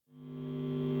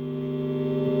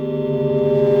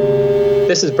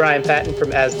This is Brian Patton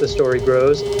from As the Story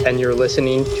Grows, and you're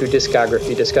listening to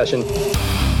Discography Discussion.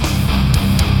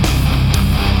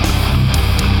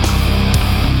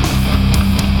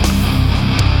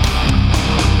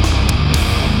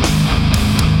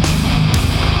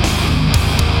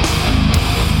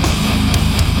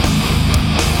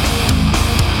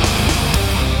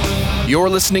 You're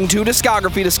listening to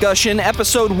Discography Discussion,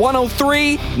 episode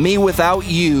 103, Me Without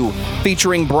You,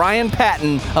 featuring Brian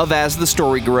Patton of As the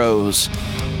Story Grows.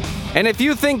 And if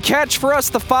you think Catch for Us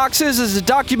the Foxes is a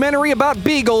documentary about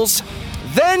beagles,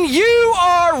 then you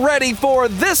are ready for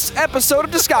this episode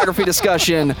of Discography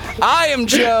Discussion. I am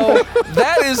Joe.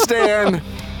 That is Dan.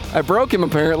 I broke him,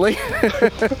 apparently.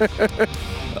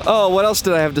 Oh, what else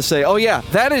did I have to say? Oh, yeah,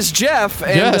 that is Jeff.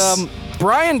 And, yes.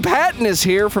 Brian Patton is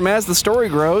here from As the Story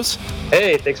Grows.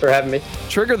 Hey, thanks for having me.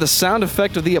 Trigger the sound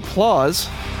effect of the applause.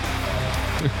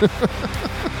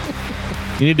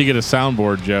 You need to get a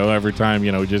soundboard, Joe, every time,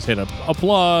 we just hit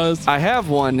applause. I have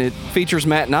one. It features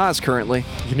Matt Nas currently.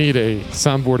 You need a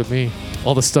soundboard of me.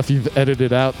 All the stuff you've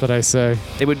edited out that I say.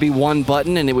 It would be one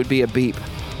button and it would be a beep.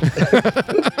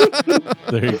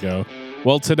 There you go.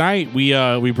 Well, tonight we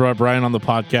brought Brian on the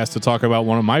podcast to talk about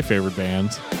one of my favorite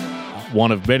bands,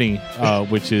 one of many,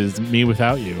 which is Me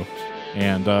Without You.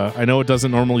 And I know it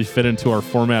doesn't normally fit into our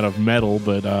format of metal,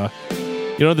 but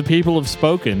the people have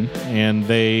spoken and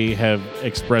they have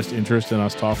expressed interest in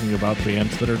us talking about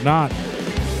bands that are not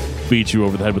beat you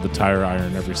over the head with a tire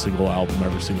iron every single album,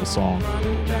 every single song.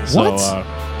 What?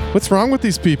 What's wrong with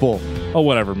these people? Oh,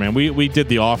 whatever, man. We did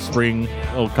The Offspring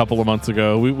a couple of months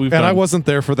ago. We've I wasn't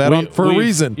there for that for a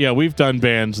reason. Yeah, we've done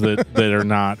bands that are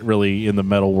not really in the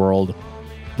metal world.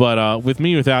 But with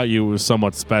Me Without You, it was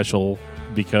somewhat special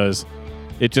because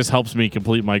it just helps me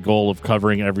complete my goal of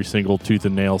covering every single tooth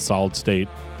and nail solid state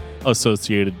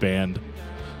associated band.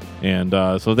 And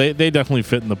so they definitely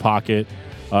fit in the pocket.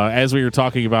 As we were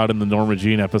talking about in the Norma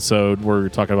Jean episode, where we were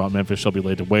talking about Memphis Shall Be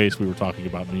Laid to Waste, we were talking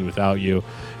about Me Without You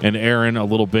and Aaron a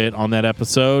little bit on that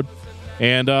episode.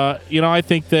 And, I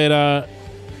think that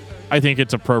I think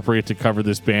it's appropriate to cover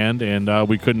this band, and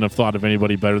we couldn't have thought of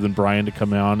anybody better than Brian to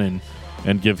come on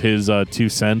and give his 2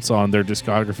 cents on their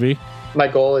discography. My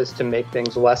goal is to make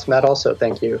things less metal, so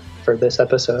thank you for this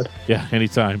episode. Yeah,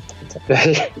 anytime.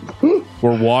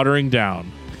 We're watering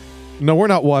down. No, we're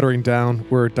not watering down.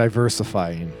 We're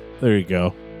diversifying. There you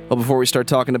go. Well, before we start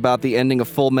talking about the ending of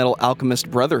Full Metal Alchemist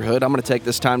Brotherhood, I'm going to take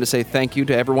this time to say thank you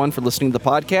to everyone for listening to the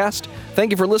podcast.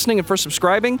 Thank you for listening and for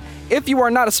subscribing. If you are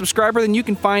not a subscriber, then you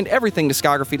can find everything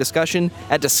Discography Discussion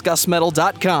at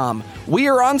discussmetal.com. We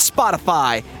are on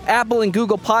Spotify, Apple and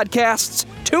Google Podcasts,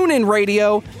 TuneIn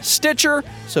Radio, Stitcher.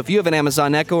 So if you have an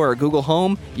Amazon Echo or a Google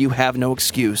Home, you have no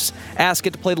excuse. Ask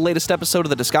it to play the latest episode of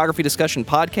the Discography Discussion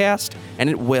podcast, and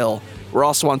it will. We're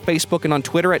also on Facebook and on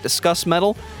Twitter at Discuss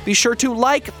Metal. Be sure to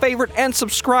like, favorite, and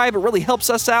subscribe. It really helps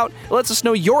us out. It lets us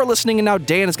know you're listening, and now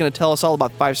Dan is going to tell us all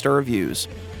about 5-star reviews.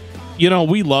 We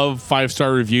love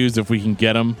 5-star reviews if we can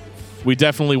get them. We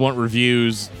definitely want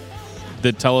reviews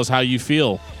that tell us how you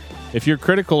feel. If you're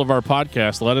critical of our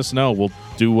podcast, let us know. We'll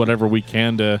do whatever we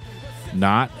can to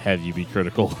not have you be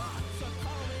critical.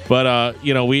 But,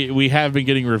 we have been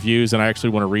getting reviews, and I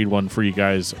actually want to read one for you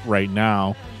guys right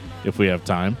now, if we have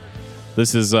time.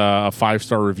 This is a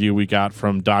 5-star review we got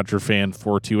from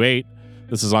DodgerFan428.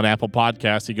 This is on Apple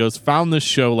Podcasts. He goes, found this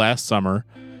show last summer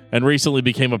and recently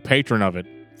became a patron of it.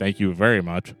 Thank you very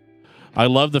much. I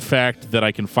love the fact that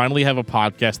I can finally have a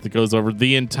podcast that goes over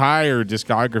the entire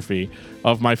discography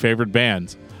of my favorite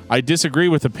bands. I disagree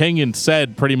with opinions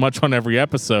said pretty much on every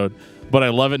episode, but I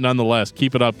love it nonetheless.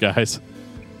 Keep it up, guys.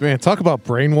 Man, talk about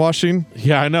brainwashing.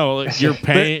 Yeah, I know. You're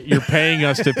paying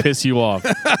us to piss you off.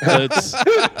 That's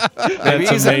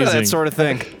amazing. That sort of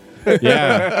thing.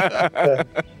 Yeah.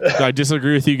 I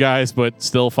disagree with you guys, but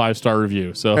still 5-star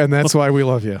review. So, and that's why we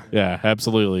love you. Yeah,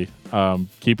 absolutely.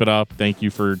 Keep it up. Thank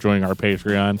you for joining our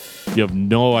Patreon. You have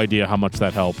no idea how much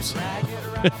that helps.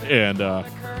 And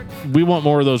we want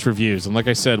more of those reviews. And like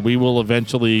I said, we will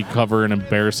eventually cover an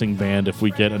embarrassing band if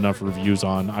we get enough reviews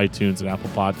on iTunes and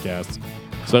Apple Podcasts.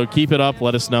 So keep it up.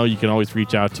 Let us know. You can always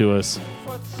reach out to us.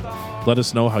 Let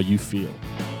us know how you feel.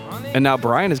 And now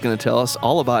Brian is going to tell us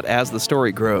all about As the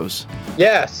Story Grows.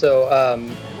 Yeah, so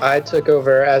I took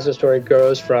over As the Story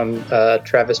Grows from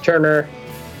Travis Turner.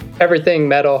 Everything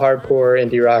metal, hardcore,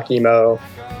 indie rock, emo.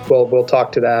 We'll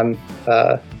talk to them.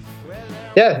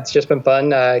 Yeah, it's just been fun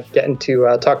getting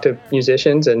to talk to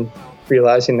musicians and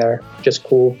realizing they're just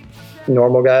cool,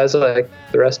 normal guys like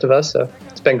the rest of us. So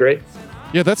it's been great.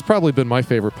 Yeah, that's probably been my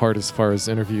favorite part as far as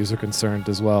interviews are concerned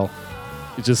as well.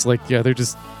 It's just they're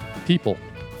just people.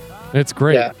 And it's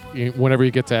great whenever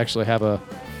you get to actually have a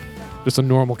just a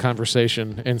normal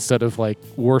conversation instead of like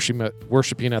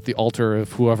worshiping at the altar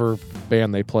of whoever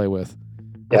band they play with.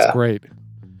 That's great.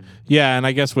 Yeah, and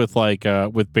I guess with like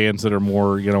with bands that are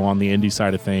more, you know, on the indie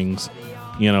side of things,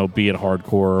 you know, be it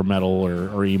hardcore or metal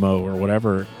or emo or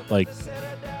whatever, like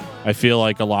I feel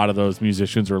like a lot of those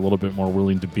musicians are a little bit more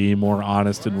willing to be more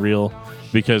honest and real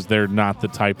because they're not the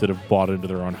type that have bought into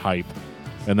their own hype.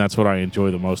 And that's what I enjoy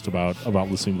the most about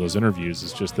listening to those interviews.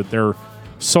 It's just that they're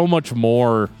so much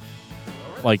more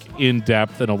like in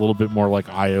depth and a little bit more like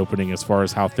eye opening as far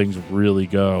as how things really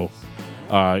go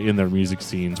in their music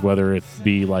scenes, whether it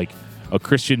be like a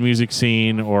Christian music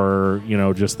scene or, you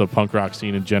know, just the punk rock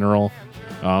scene in general.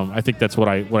 I think that's what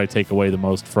I take away the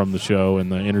most from the show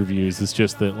and the interviews. It's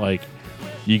just that like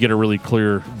you get a really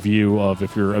clear view of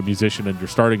if you're a musician and you're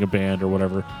starting a band or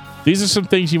whatever. These are some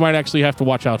things you might actually have to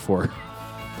watch out for.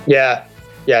 Yeah.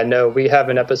 No, we have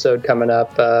an episode coming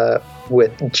up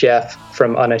with Jeff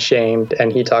from Unashamed,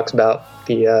 and he talks about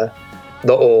the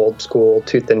old school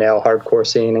tooth and nail hardcore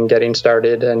scene and getting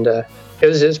started. And it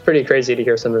was pretty crazy to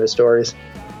hear some of his stories.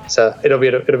 So it'll be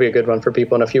a good one for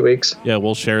people in a few weeks. Yeah,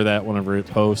 we'll share that whenever it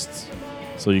posts,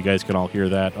 so you guys can all hear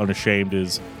that. Unashamed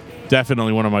is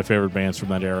definitely one of my favorite bands from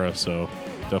that era, so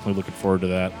definitely looking forward to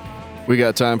that. We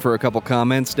got time for a couple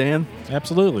comments, Dan?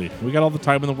 Absolutely. We got all the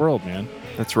time in the world, man.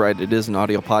 That's right. It is an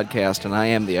audio podcast, and I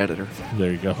am the editor.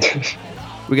 There you go.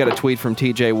 We got a tweet from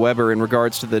TJ Weber in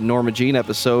regards to the Norma Jean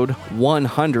episode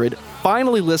 100.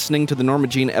 Finally listening to the Norma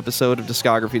Jean episode of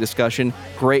Discography Discussion.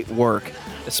 Great work.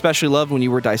 Especially loved when you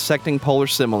were dissecting Polar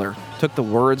Similar. Took the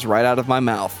words right out of my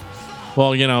mouth.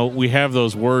 Well, you know, we have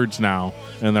those words now,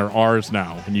 and they're ours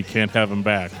now, and you can't have them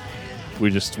back.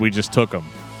 We just took them.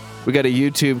 We got a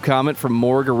YouTube comment from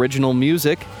Morgue Original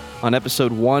Music on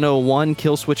episode 101,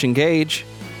 Killswitch Engage.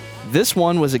 This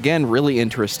one was, again, really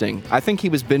interesting. I think he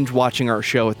was binge-watching our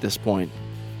show at this point.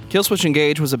 Killswitch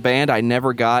Engage was a band I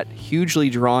never got hugely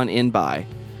drawn in by,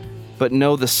 but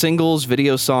know the singles,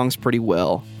 video songs pretty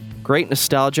well. Great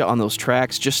nostalgia on those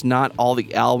tracks, just not all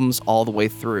the albums all the way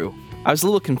through. I was a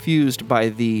little confused by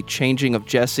the changing of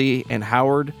Jesse and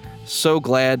Howard. So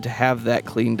glad to have that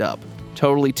cleaned up.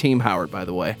 Totally Team Howard, by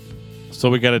the way. So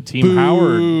we got a Team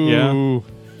Howard. Yeah.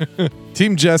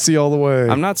 Team Jesse all the way.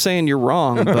 I'm not saying you're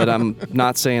wrong, but I'm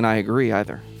not saying I agree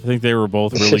either. I think they were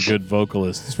both really good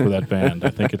vocalists for that band. I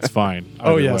think it's fine.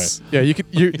 Oh, yes. Way. Yeah,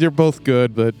 you're both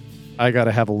good, but I got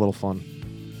to have a little fun.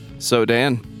 So,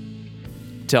 Dan,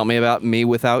 tell me about Me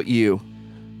Without You.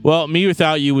 Well, Me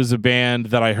Without You was a band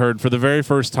that I heard for the very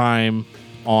first time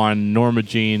on Norma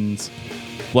Jean's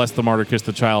Bless the Martyr, Kiss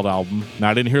the Child album.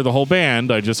 Now, I didn't hear the whole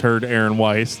band. I just heard Aaron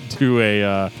Weiss do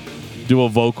a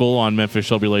vocal on Memphis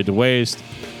Shall Be Laid to Waste.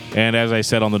 And as I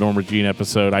said on the Norma Jean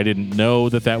episode, I didn't know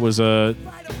that was a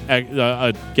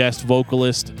guest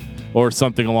vocalist or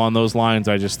something along those lines.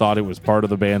 I just thought it was part of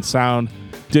the band's sound.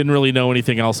 Didn't really know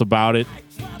anything else about it.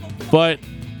 But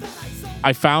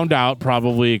I found out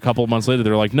probably a couple of months later,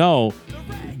 they're like, no,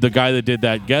 the guy that did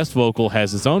that guest vocal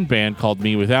has his own band called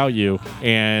Me Without You,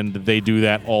 and they do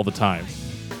that all the time.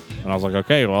 And I was like,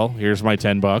 okay, well, here's my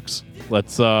 $10.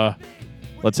 Let's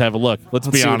have a look. Let's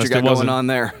be honest. What you got going on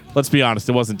there. Let's be honest.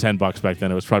 It wasn't $10 back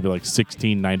then. It was probably like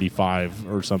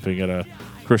 $16.95 or something at a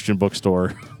Christian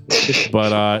bookstore.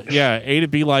 But yeah, A to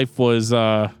B Life was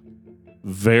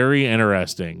very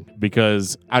interesting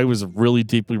because I was really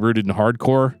deeply rooted in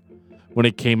hardcore when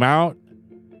it came out,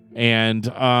 and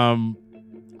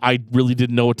I really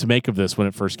didn't know what to make of this when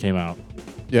it first came out.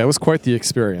 Yeah, it was quite the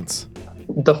experience.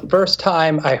 The first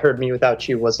time I heard Me Without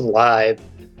You was live.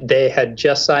 They had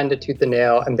just signed to Tooth and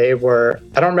Nail, and they were,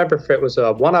 I don't remember if it was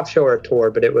a one-off show or a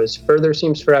tour, but it was Further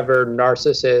Seems Forever,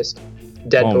 Narcissist,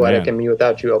 Dead Poetic, and Me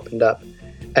Without You opened up.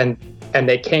 And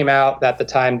they came out at the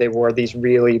time, they wore these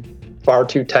really far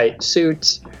too tight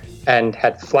suits and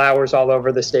had flowers all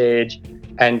over the stage.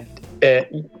 And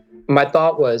my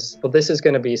thought was, well, this is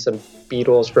going to be some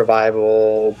Beatles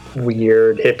revival,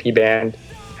 weird hippie band.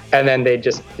 And then they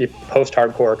just,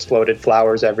 post-hardcore exploded,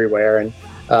 flowers everywhere. And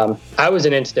I was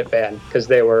an instant fan because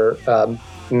they were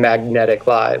magnetic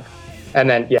live. And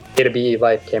then, yeah, A to B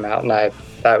Life came out, and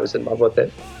I was in love with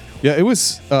it. Yeah, it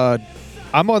was,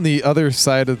 I'm on the other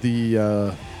side of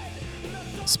the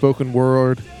spoken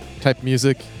word type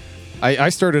music. I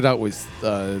started out with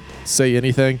Say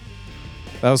Anything.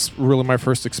 That was really my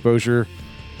first exposure.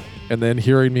 And then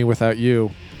hearing Me Without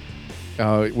You,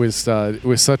 it was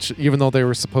such, even though they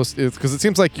were supposed to, because it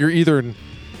seems like you're either in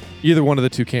either one of the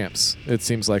two camps, it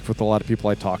seems like, with a lot of people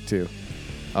I talk to,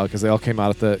 because they all came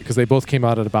out because they both came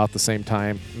out at about the same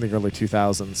time in the early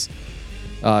 2000s.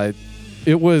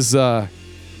 It was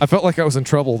I felt like I was in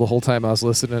trouble the whole time I was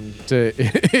listening to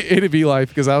A to B Life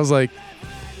because I was like,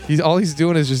 all he's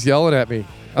doing is just yelling at me.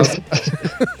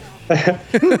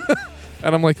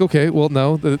 And I'm like, okay, well,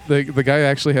 no, the guy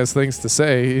actually has things to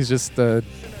say. He's just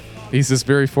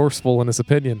very forceful in his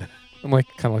opinion. I'm like,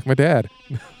 kind of like my dad.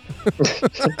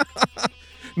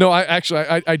 No,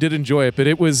 I did enjoy it, but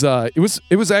it was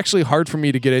actually hard for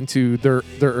me to get into their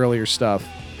earlier stuff.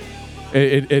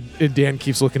 And Dan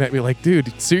keeps looking at me like,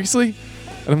 dude, seriously?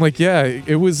 And I'm like, yeah,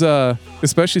 it was,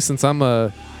 especially since I'm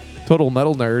a total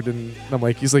metal nerd, and I'm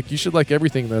like, he's like, you should like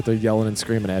everything that they're yelling and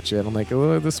screaming at you. And I'm like,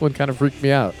 oh, this one kind of freaked me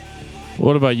out.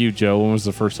 What about you, Joe? When was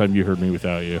the first time you heard Me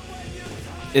Without You?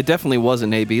 It definitely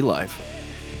wasn't AB Life.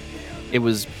 It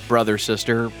was brother,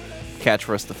 sister, Catch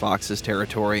for Us the Fox's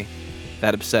territory.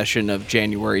 That obsession of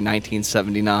January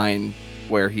 1979,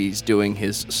 where he's doing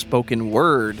his spoken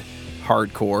word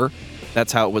hardcore.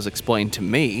 That's how it was explained to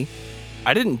me.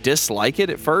 I didn't dislike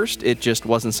it at first. It just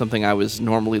wasn't something I was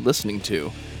normally listening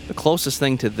to. The closest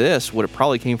thing to this would have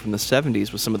probably came from the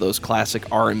 70s with some of those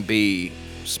classic R&B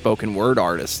spoken word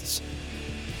artists.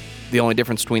 The only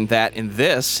difference between that and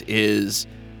this is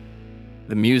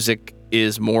the music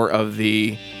is more of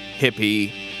the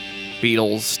hippie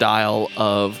Beatles style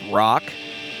of rock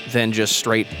than just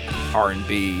straight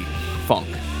R&B funk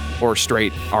or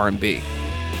straight R&B.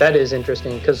 That is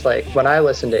interesting because, like, when I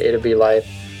listen to A to B Life,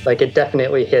 like, it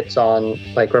definitely hits on,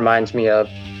 like, reminds me of,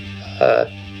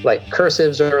 like,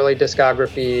 Cursive's early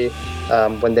discography,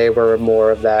 when they were more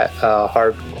of that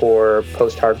hardcore,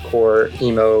 post-hardcore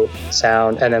emo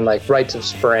sound, and then, like, Rites of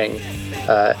Spring,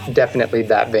 definitely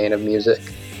that vein of music,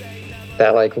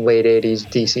 that, like, late 80s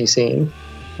DC scene.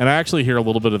 And I actually hear a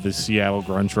little bit of the Seattle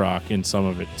grunge rock in some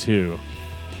of it, too.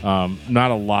 Not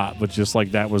a lot, but just,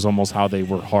 like, that was almost how they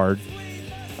were hard.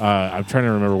 I'm trying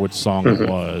to remember which song it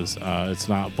was. It's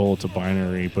not Bullet to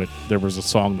Binary, but there was a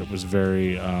song that was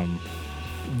very,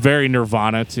 very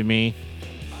Nirvana to me,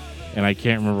 and I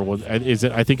can't remember what is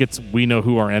it. I think it's "We Know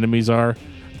Who Our Enemies Are,"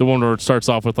 the one where it starts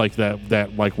off with like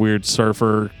that like weird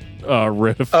surfer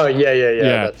riff. Oh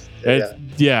yeah.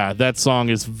 That song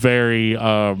is very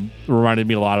reminded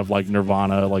me a lot of like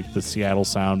Nirvana, like the Seattle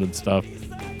sound and stuff,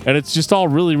 and it's just all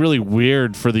really really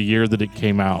weird for the year that it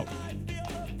came out,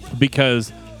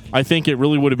 because I think it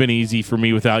really would have been easy for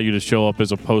Me Without You to show up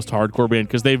as a post-hardcore band,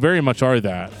 because they very much are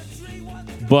that.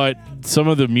 But some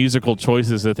of the musical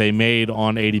choices that they made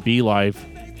on A to B Life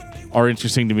are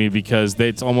interesting to me, because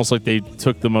it's almost like they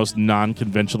took the most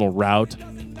non-conventional route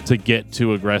to get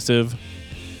to aggressive,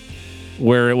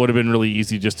 where it would have been really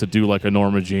easy just to do like a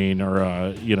Norma Jean or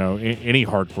any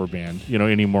hardcore band,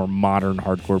 any more modern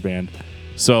hardcore band.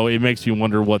 So it makes you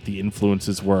wonder what the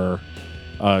influences were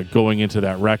going into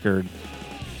that record.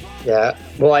 Yeah,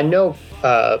 well, I know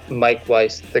Mike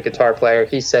Weiss, the guitar player,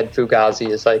 he said Fugazi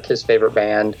is like his favorite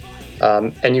band.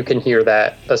 And you can hear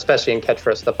that, especially in Catch for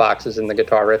Us the Foxes in the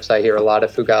guitar riffs. I hear a lot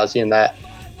of Fugazi in that.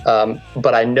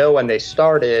 But I know when they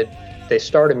started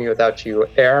Me Without You,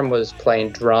 Aaron was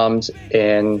playing drums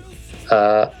in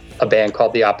a band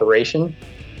called The Operation.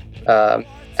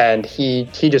 And he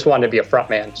just wanted to be a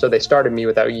frontman. So they started Me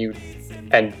Without You,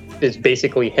 and it's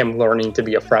basically him learning to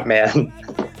be a frontman.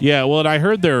 Yeah, well, and I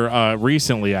heard their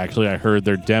recently, actually, I heard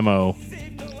their demo.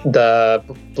 The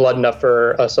Blood Enough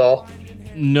for Us All?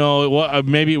 No, well,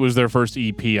 maybe it was their first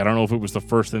EP. I don't know if it was the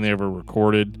first thing they ever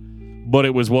recorded, but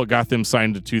it was what got them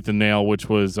signed to Tooth and Nail, which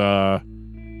was I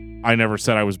Never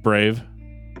Said I Was Brave.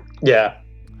 Yeah.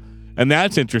 And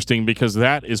that's interesting because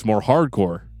that is more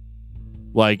hardcore.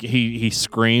 Like, he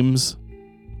screams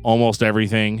almost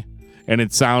everything, and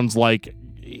it sounds like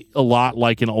a lot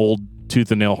like an old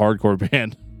Tooth and Nail hardcore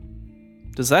band.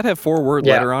 Does that have 4-word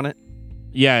letter on it?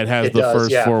 Yeah, it has the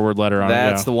first 4-word letter on it.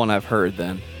 That's the one I've heard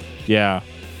then. Yeah.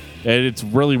 And it's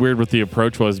really weird what the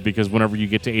approach was, because whenever you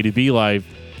get to A to B Live,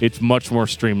 it's much more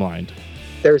streamlined.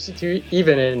 There's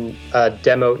even in a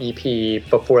demo EP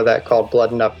before that called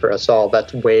Blood Enough for Us All,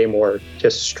 that's way more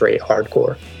just straight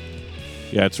hardcore.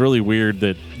 Yeah, it's really weird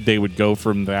that they would go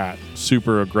from that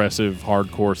super aggressive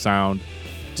hardcore sound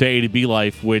to A to B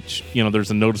Life, which,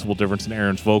 there's a noticeable difference in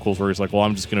Aaron's vocals, where he's like, well,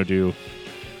 I'm just going to do...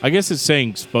 I guess it's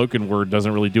saying spoken word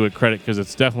doesn't really do it credit, because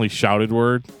it's definitely shouted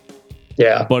word.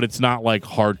 Yeah. But it's not like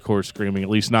hardcore screaming, at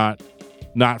least not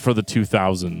for the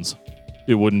 2000s.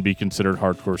 It wouldn't be considered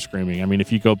hardcore screaming. I mean,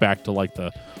 if you go back to like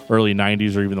the early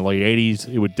 90s or even the late 80s,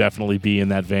 it would definitely be in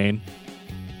that vein.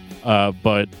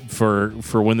 But for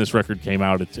when this record came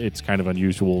out, it's kind of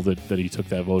unusual that he took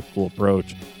that vocal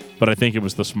approach. But I think it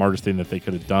was the smartest thing that they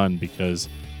could have done, because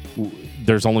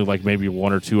there's only like maybe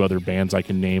one or two other bands I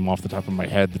can name off the top of my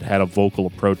head that had a vocal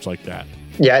approach like that.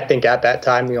 Yeah, I think at that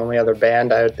time the only other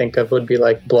band I would think of would be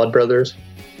like Blood Brothers.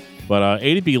 But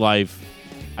A to B Life,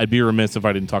 I'd be remiss if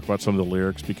I didn't talk about some of the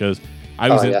lyrics because I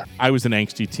was an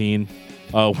angsty teen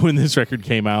when this record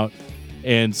came out,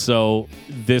 and so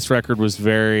this record was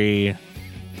very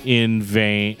in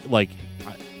the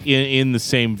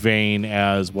same vein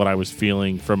as what I was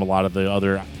feeling from a lot of the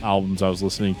other albums I was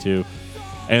listening to,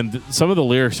 and some of the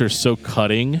lyrics are so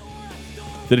cutting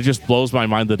that it just blows my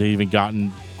mind that they even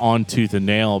gotten on Tooth and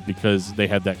Nail because they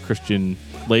had that Christian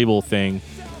label thing,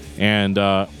 and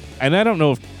I don't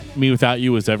know if Me Without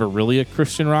You was ever really a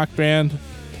Christian rock band.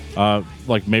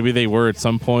 Like maybe they were at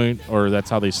some point, or that's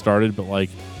how they started. But like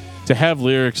to have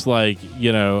lyrics like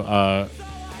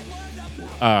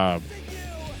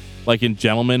like in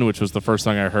Gentleman, which was the first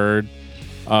song I heard,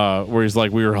 where he's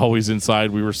like, "We were always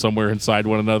inside, we were somewhere inside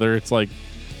one another." It's like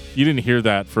you didn't hear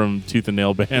that from Tooth and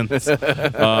Nail bands,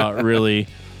 really.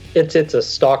 It's a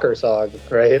stalker song,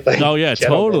 right? Like, oh yeah,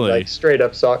 totally, like straight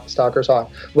up stalker song.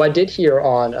 Well, I did hear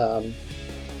on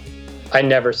I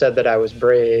Never Said That I Was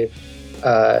Brave.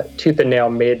 Tooth and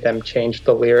Nail made them change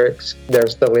the lyrics.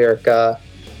 There's the lyric,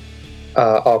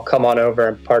 "I'll come on over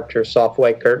and part your soft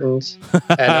white curtains,"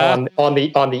 and on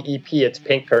the EP it's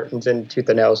pink curtains. And Tooth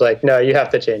and Nail was like, "No, you have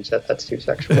to change that. That's too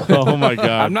sexual." Oh my god,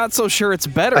 I'm not so sure it's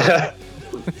better.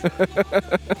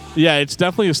 Yeah, it's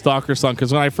definitely a stalker song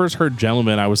because when I first heard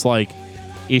Gentleman, I was like,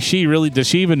 does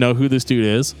she even know who this dude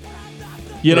is?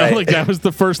 You know, right. Like that was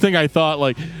the first thing I thought,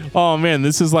 like, oh man,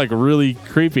 this is like really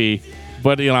creepy.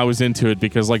 But I was into it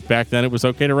because like back then it was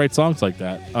okay to write songs like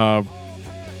that.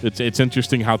 It's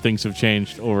interesting how things have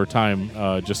changed over time,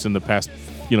 just in the past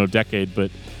decade.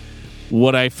 But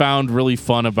what I found really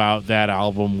fun about that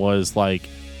album was like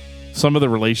some of the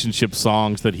relationship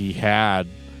songs that he had,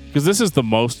 because this is the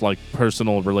most like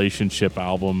personal relationship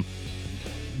album,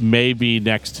 maybe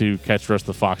next to Catch Rush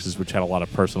the Foxes, which had a lot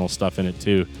of personal stuff in it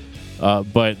too.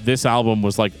 But this album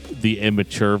was like the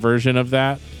immature version of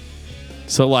that.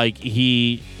 So like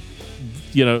he,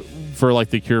 for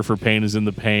like The Cure for Pain Is in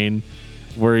the Pain,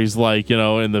 where he's like,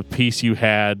 in the peace you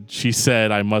had, she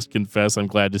said, I must confess, I'm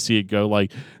glad to see it go.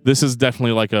 Like this is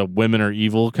definitely like a Women Are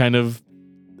Evil kind of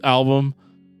album,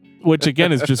 which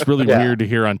again is just really weird to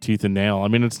hear on Tooth and Nail. I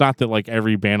mean, it's not that like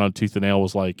every band on Tooth and Nail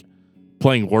was like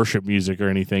playing worship music or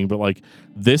anything, but like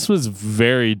this was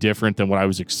very different than what I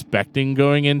was expecting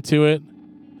going into it.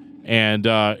 And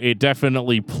it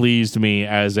definitely pleased me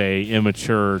as a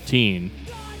immature teen.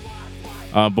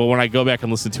 But when I go back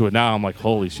and listen to it now, I'm like,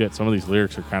 holy shit, some of these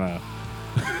lyrics are kind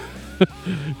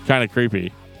of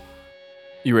creepy.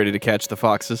 You ready to catch the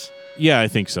foxes? Yeah, I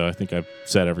think so. I think I've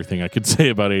said everything I could say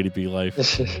about A to B Life.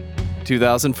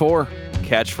 2004,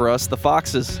 Catch for Us the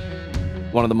Foxes.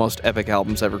 One of the most epic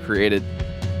albums ever created.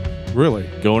 Really?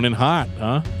 Going in hot,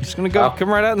 huh? Just gonna go, come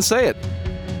right out and say it.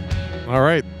 All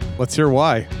right, let's hear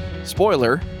why.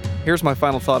 Spoiler, here's my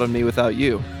final thought on Me Without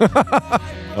You.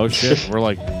 Oh shit, we're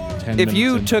like 10 If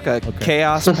you in. took a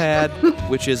Chaos Pad,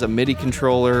 which is a MIDI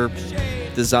controller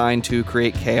designed to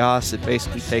create chaos, it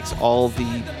basically takes all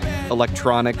the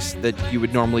electronics that you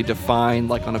would normally define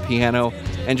like on a piano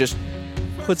and just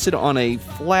puts it on a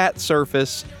flat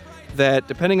surface that,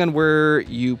 depending on where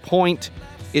you point,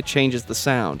 it changes the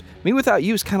sound. Me Without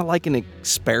You is kind of like an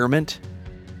experiment,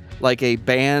 like a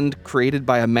band created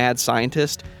by a mad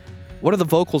scientist. What are the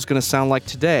vocals going to sound like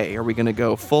today? Are we going to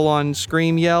go full-on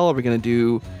scream yell? Are we going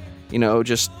to do,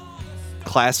 just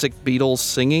classic Beatles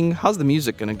singing? How's the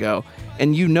music going to go?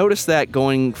 And you notice that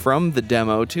going from the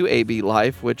demo to A.B.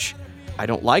 Life, which I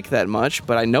don't like that much,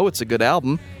 but I know it's a good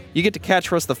album. You get to Catch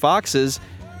for Us the Foxes.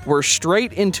 We're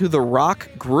straight into the rock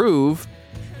groove,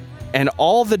 and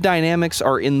all the dynamics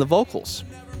are in the vocals.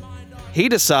 He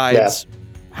decides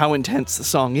how intense the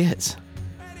song is.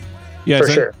 Yeah, for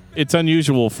sure. It's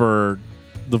unusual for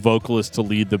the vocalist to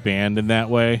lead the band in that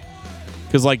way.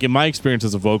 Because, like, in my experience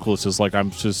as a vocalist, it's like I'm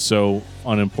just so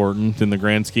unimportant in the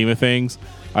grand scheme of things.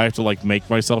 I have to, like, make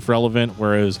myself relevant,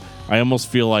 whereas I almost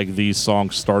feel like these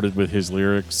songs started with his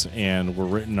lyrics and were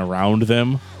written around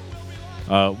them,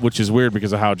 which is weird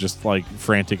because of how just, like,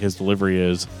 frantic his delivery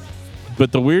is.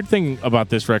 But the weird thing about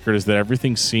this record is that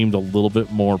everything seemed a little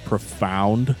bit more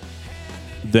profound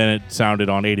than it sounded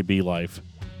on A to B Life.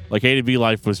 Like, A to B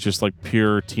Life was just, like,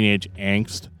 pure teenage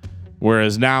angst,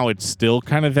 whereas now it's still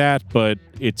kind of that, but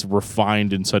it's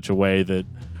refined in such a way that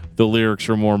the lyrics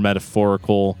are more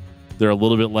metaphorical. They're a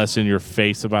little bit less in your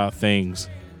face about things,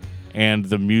 and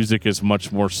the music is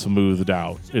much more smoothed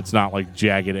out. It's not like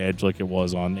jagged edge like it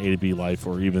was on A to B Life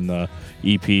or even the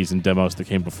EPs and demos that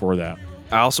came before that.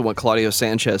 I also want Claudio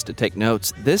Sanchez to take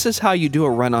notes. This is how you do a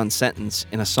run-on sentence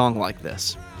in a song like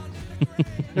this.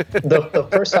 The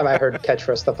first time I heard Catch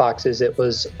for Us the Foxes, it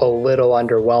was a little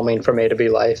underwhelming from A to B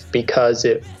Life because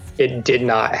it did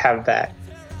not have that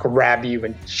grab you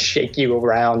and shake you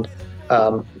around.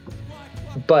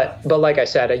 But like I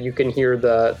said, you can hear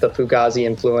the Fugazi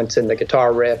influence in the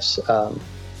guitar riffs.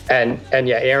 And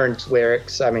yeah, Aaron's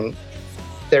lyrics, I mean,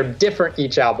 they're different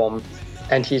each album,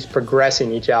 and he's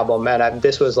progressing each album. And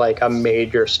this was like a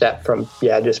major step from,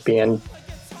 just being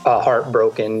a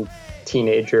heartbroken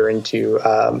teenager into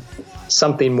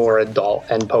something more adult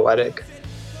and poetic.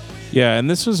 Yeah, and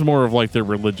this was more of like the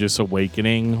religious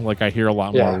awakening. Like I hear a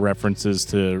lot more references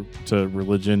to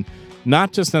religion,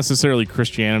 not just necessarily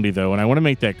Christianity though. And I want to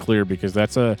make that clear because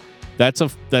that's a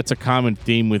common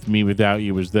theme with Me Without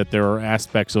You, is that there are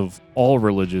aspects of all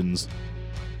religions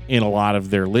in a lot of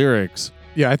their lyrics.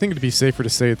 Yeah, I think it'd be safer to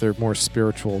say that they're more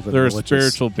spiritual than they're religious.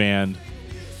 A spiritual band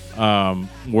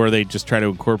where they just try to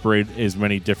incorporate as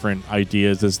many different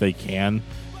ideas as they can.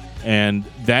 And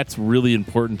that's really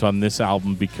important on this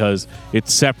album because it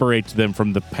separates them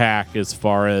from the pack as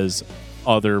far as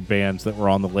other bands that were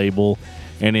on the label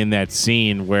and in that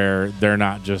scene, where they're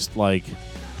not just like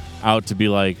out to be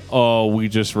like, oh, we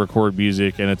just record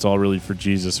music and it's all really for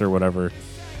Jesus or whatever.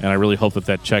 And I really hope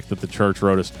that check that the church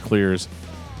wrote us clears.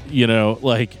 You know,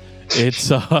 like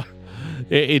it's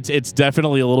it's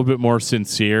definitely a little bit more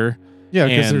sincere. Yeah,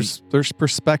 because there's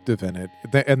perspective in it,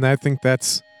 and I think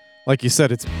that's, like you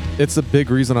said, it's a big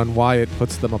reason on why it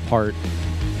puts them apart.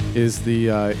 Is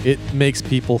it makes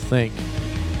people think,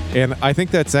 and I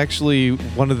think that's actually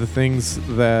one of the things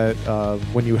that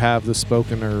when you have the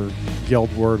spoken or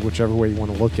yelled word, whichever way you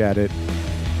want to look at it,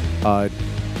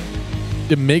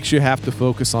 it makes you have to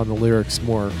focus on the lyrics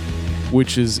more,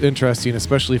 which is interesting,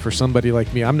 especially for somebody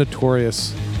like me. I'm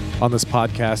notorious on this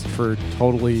podcast for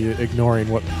totally ignoring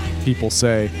what people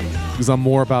say because I'm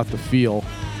more about the feel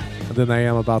than I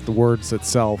am about the words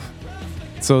itself.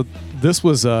 So this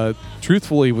was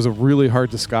truthfully was a really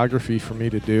hard discography for me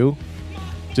to do,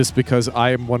 just because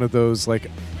I am one of those,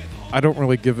 like, I don't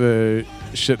really give a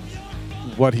shit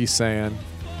what he's saying.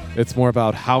 It's more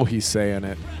about how he's saying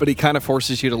it. But he kind of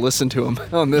forces you to listen to him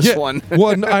on this one.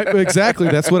 Well, exactly.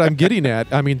 That's what I'm getting at.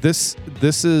 I mean, this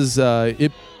is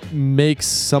it makes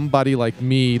somebody like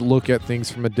me look at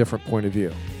things from a different point of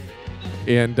view,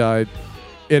 and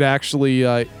it actually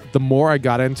the more I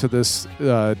got into this,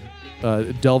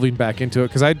 delving back into it,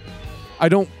 because I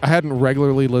hadn't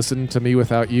regularly listened to Me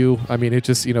Without You. I mean, it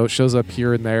just it shows up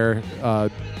here and there.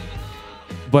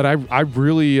 But I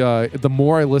really, the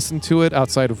more I listened to it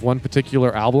outside of one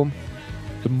particular album,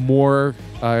 the more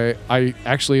I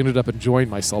actually ended up enjoying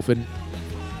myself. And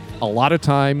a lot of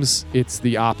times it's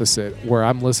the opposite, where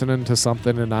I'm listening to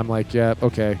something and I'm like, yeah,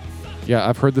 okay, yeah,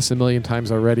 I've heard this a million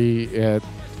times already, and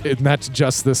that's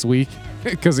just this week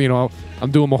because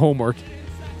I'm doing my homework.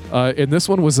 And this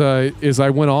one was, as I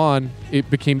went on, it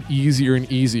became easier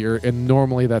and easier, and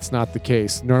normally that's not the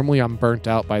case. Normally I'm burnt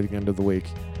out by the end of the week.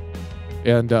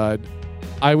 And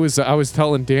I was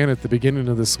telling Dan at the beginning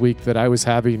of this week that I was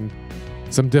having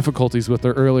some difficulties with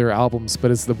their earlier albums,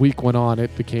 but as the week went on,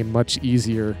 it became much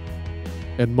easier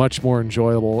and much more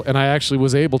enjoyable. And I actually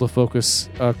was able to focus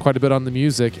quite a bit on the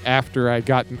music after I'd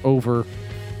gotten over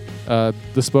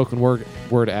the spoken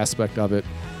word aspect of it,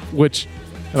 which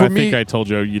for me, think I told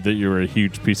you that you were a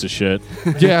huge piece of shit.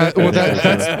 Yeah, well,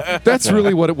 that's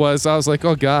really what it was. I was like,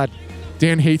 oh God,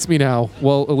 Dan hates me now.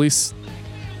 Well, at least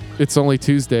it's only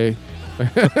Tuesday. I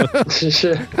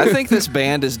think this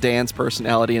band is Dan's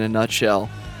personality in a nutshell.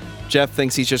 Jeff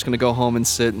thinks he's just going to go home and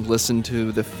sit and listen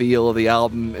to the feel of the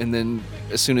album, and then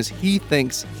as soon as he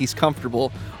thinks he's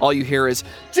comfortable, all you hear is,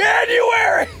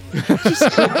 January!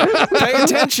 Just pay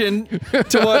attention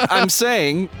to what I'm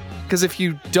saying, because if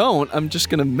you don't, I'm just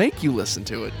going to make you listen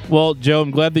to it. Well, Joe,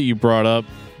 I'm glad that you brought up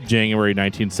January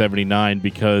 1979,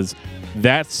 because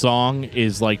that song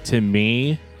is, like, to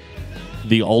me,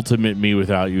 the ultimate Me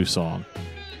Without You song.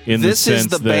 This is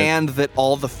the band that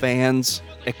all the fans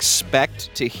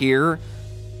expect to hear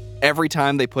every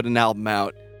time they put an album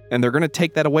out, and they're going to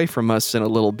take that away from us in a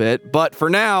little bit, but for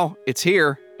now it's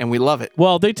here and we love it.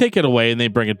 Well, they take it away and they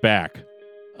bring it back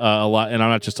a lot, and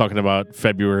I'm not just talking about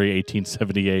February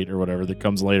 1878 or whatever that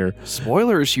comes later.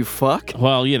 Spoilers, you fuck.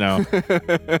 Well,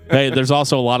 hey, there's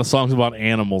also a lot of songs about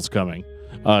animals coming,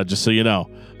 just so you know.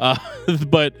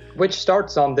 But which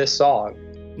starts on this song.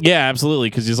 Yeah,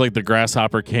 absolutely, because he's like the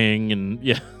Grasshopper King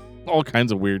and all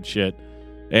kinds of weird shit.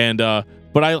 And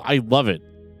but I love it,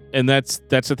 and that's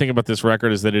the thing about this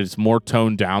record, is that it's more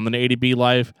toned down than A to B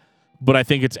Life, but I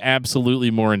think it's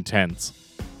absolutely more intense.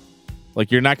 Like,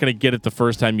 you're not going to get it the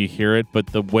first time you hear it, but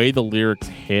the way the lyrics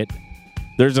hit,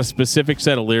 there's a specific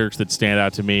set of lyrics that stand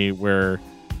out to me where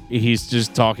he's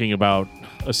just talking about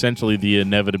essentially the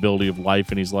inevitability of life,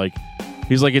 and he's like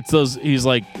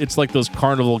it's like those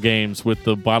carnival games with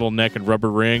the bottleneck and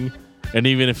rubber ring, and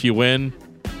even if you win,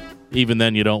 even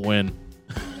then you don't win.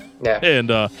 Yeah. And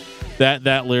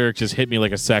that lyric just hit me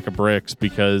like a sack of bricks,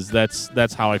 because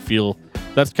that's how I feel.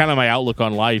 That's kind of my outlook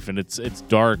on life, and it's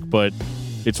dark, but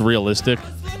it's realistic.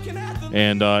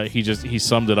 And he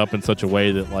summed it up in such a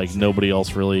way that like nobody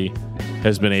else really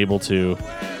has been able to.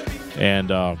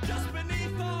 And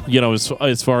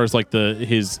as far as like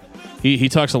he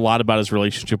talks a lot about his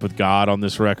relationship with God on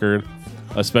this record,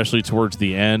 especially towards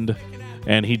the end,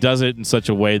 and he does it in such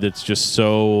a way that's just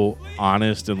so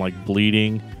honest and like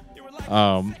bleeding.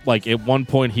 Like at one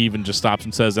point he even just stops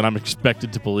and says, "And I'm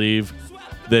expected to believe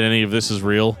that any of this is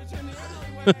real."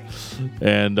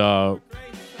 And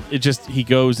he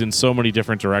goes in so many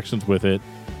different directions with it,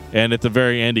 and at the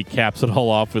very end he caps it all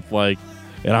off with like,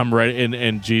 "And I'm ready,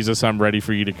 and Jesus, I'm ready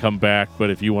for you to come back, but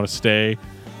if you want to stay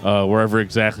wherever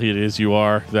exactly it is you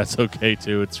are, that's okay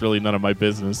too. It's really none of my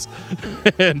business."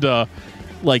 And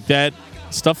like that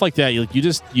stuff like that,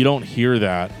 you don't hear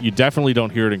that. You definitely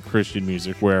don't hear it in Christian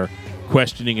music, where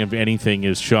questioning of anything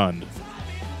is shunned.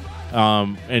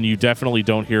 And you definitely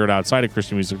don't hear it outside of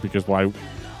Christian music, because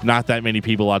not that many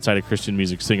people outside of Christian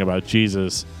music sing about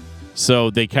Jesus. So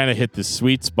they kind of hit this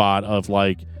sweet spot of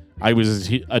like, I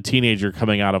was a teenager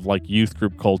coming out of like youth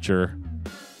group culture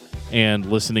and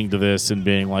listening to this and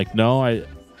being like, no,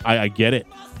 I get it.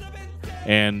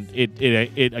 And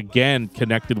it again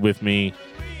connected with me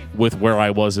with where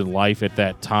I was in life at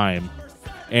that time.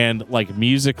 And like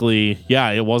musically,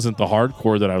 yeah, it wasn't the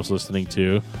hardcore that I was listening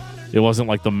to. It wasn't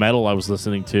like the metal I was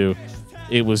listening to.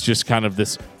 It was just kind of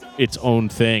its own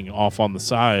thing off on the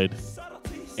side.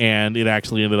 And it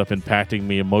actually ended up impacting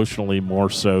me emotionally more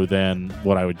so than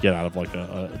what I would get out of like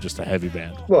just a heavy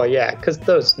band. Well, yeah, because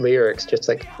those lyrics, just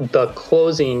like the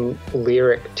closing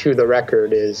lyric to the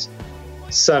record is,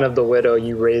 "Son of the widow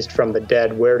you raised from the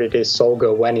dead, where did his soul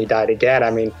go when he died again?" I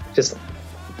mean, just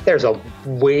there's a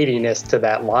weightiness to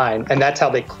that line, and that's how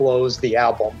they close the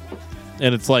album.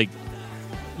 And it's like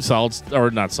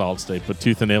not Solid State, but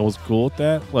Tooth and Nail was cool with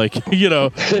that. Like,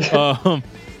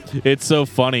 it's so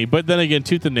funny. But then again,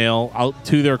 Tooth and Nail,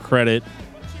 to their credit,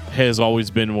 has always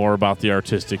been more about the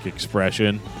artistic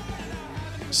expression.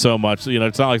 So much,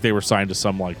 it's not like they were signed to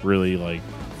some like really like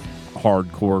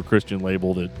hardcore Christian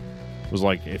label that was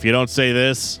like, if you don't say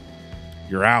this,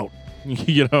 you're out,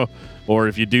 or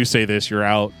if you do say this, you're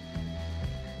out.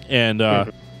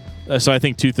 And so I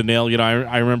think Tooth and Nail,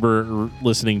 I remember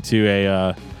listening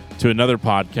to another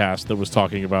podcast that was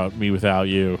talking about Me Without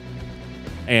You,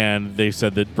 and they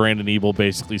said that Brandon Ebel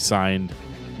basically signed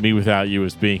Me Without You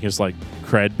as being his like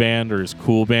cred band or his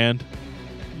cool band.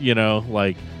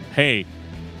 Like, hey,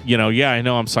 yeah, I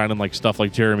know I'm signing like stuff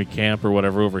like Jeremy Camp or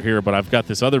whatever over here, but I've got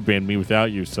this other band, Me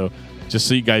Without You, so just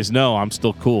so you guys know, I'm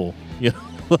still cool.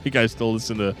 Like I still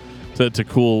listen to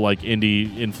cool like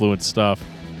indie influenced stuff.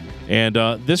 And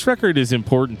this record is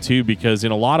important too, because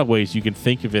in a lot of ways you can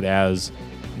think of it as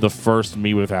the first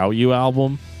Me Without You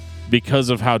album, because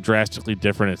of how drastically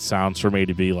different it sounds from A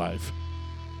to B Live.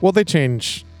 Well, they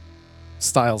change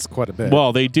styles quite a bit.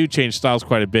 Well, they do change styles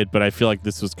quite a bit, but I feel like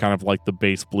this was kind of like the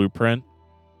base blueprint.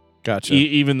 Gotcha.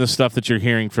 Even the stuff that you're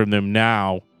hearing from them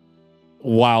now,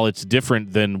 while it's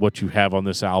different than what you have on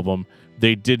this album,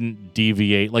 they didn't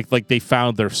deviate. Like they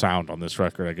found their sound on this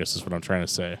record, I guess is what I'm trying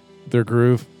to say. Their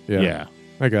groove? Yeah.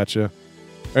 I gotcha.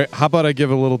 All right, how about I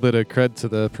give a little bit of cred to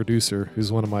the producer,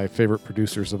 who's one of my favorite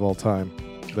producers of all time.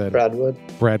 Brad Wood.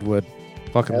 Brad Wood.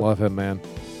 Fucking love him, man.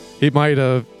 He might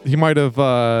have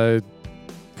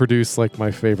produced like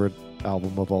my favorite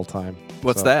album of all time.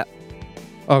 What's that?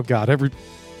 Oh God,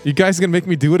 you guys gonna make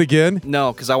me do it again?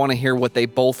 No, because I want to hear what they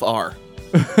both are.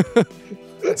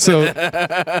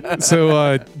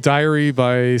 So Diary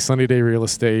by Sunny Day Real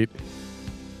Estate.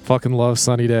 Fucking love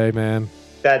Sunny Day, man.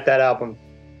 That album,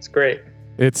 it's great.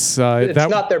 It's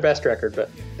not their best record,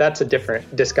 but that's a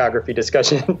different discography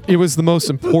discussion. It was the most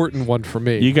important one for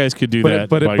me. You guys could do that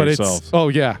by yourself. Oh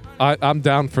yeah, I'm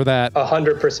down for that.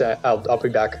 100%. I'll be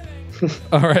back.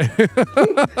 All right.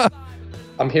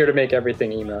 I'm here to make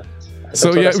everything emo.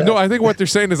 So yeah, no, I think what they're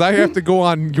saying is I have to go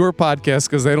on your podcast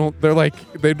because they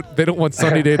don't want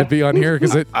Sunny Day to be on here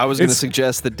because I was going to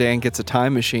suggest that Dan gets a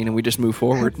time machine and we just move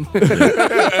forward.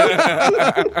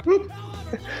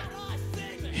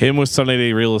 Him with Sunny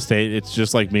Day Real Estate, it's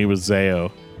just like me with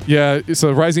Zayo. Yeah,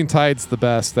 so Rising Tide's the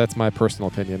best. That's my personal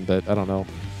opinion, but I don't know.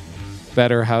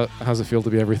 Better, how's it feel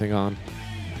to be everything on?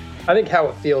 I think How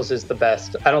It Feels is the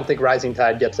best. I don't think Rising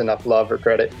Tide gets enough love or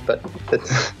credit, but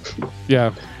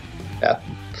Yeah. Yeah.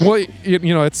 Well,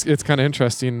 it's kind of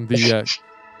interesting.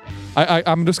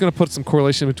 I'm just going to put some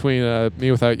correlation between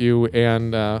Me Without You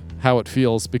and How It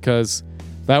Feels, because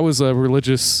that was a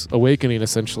religious awakening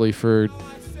essentially for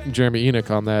Jeremy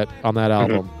Enoch on that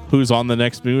album. Who's on the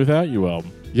next Me Without You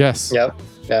album? Yes. Yep.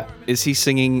 Yeah. Is he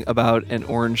singing about an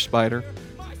orange spider?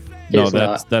 No, He's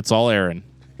not. that's all Aaron.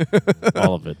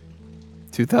 All of it.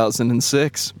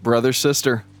 2006, Brother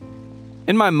Sister.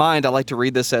 In my mind, I like to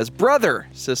read this as Brother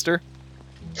Sister.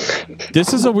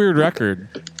 This is a weird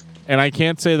record, and I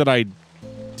can't say that I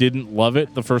didn't love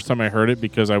it the first time I heard it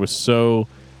because I was so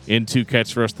into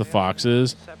Catch the Rest of the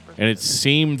Foxes, and it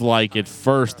seemed like at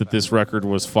first that this record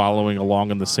was following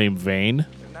along in the same vein,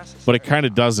 but it kind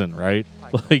of doesn't, right?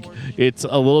 Like, it's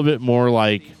a little bit more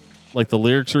like the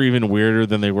lyrics are even weirder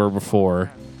than they were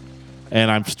before, and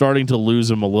I'm starting to lose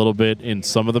them a little bit in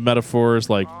some of the metaphors,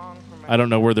 like I don't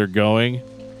know where they're going.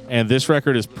 And this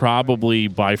record is probably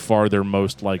by far their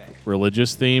most like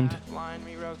religious themed,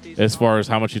 as far as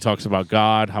how much he talks about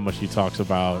God, how much he talks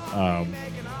about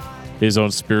his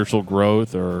own spiritual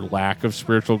growth or lack of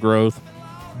spiritual growth.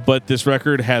 But this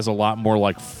record has a lot more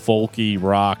like folky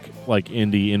rock, like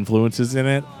indie influences in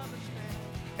it.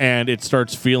 And it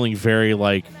starts feeling very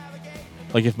like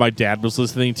if my dad was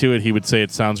listening to it, he would say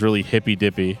it sounds really hippy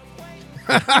dippy.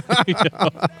 You know?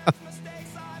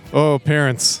 Oh,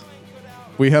 parents.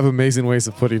 We have amazing ways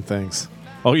of putting things.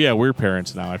 Oh, yeah, we're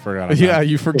parents now. I forgot.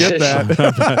 You forget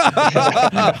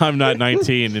that. I'm not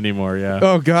 19 anymore, yeah.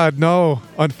 Oh, God, no.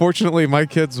 Unfortunately, my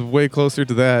kid's way closer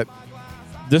to that.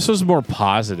 This was more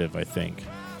positive, I think.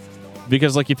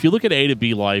 Because, like, if you look at A to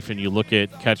B Life and you look at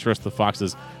Catch the Rest of the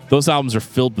Foxes, those albums are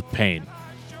filled with pain.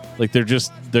 Like, they're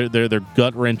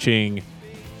gut-wrenching,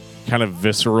 kind of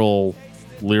visceral,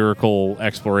 lyrical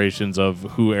explorations of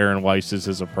who Aaron Weiss is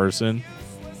as a person.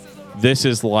 This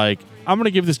is like, I'm going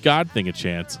to give this God thing a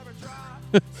chance.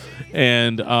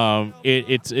 And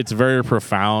it's very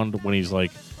profound when he's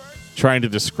like trying to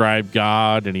describe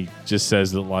God, and he just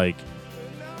says that like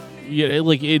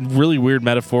in really weird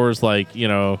metaphors, like, you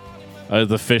know,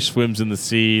 the fish swims in the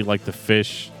sea, like the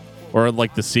fish, or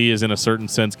like the sea is in a certain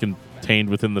sense contained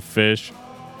within the fish.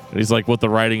 And he's like, what the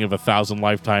writing of 1,000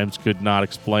 lifetimes could not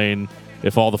explain,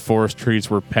 if all the forest trees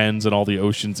were pens and all the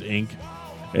ocean's ink.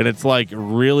 And it's like,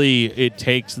 really, it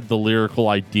takes the lyrical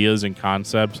ideas and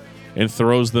concepts and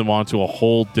throws them onto a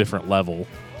whole different level.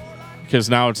 Because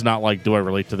now it's not like, do I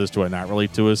relate to this? Do I not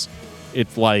relate to this?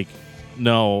 It's like,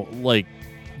 no, like,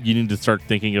 you need to start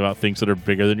thinking about things that are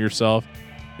bigger than yourself.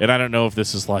 And I don't know if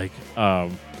this is like a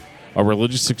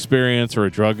religious experience or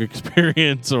a drug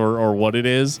experience or what it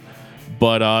is.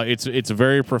 But it's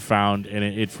very profound, and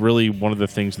it's really one of the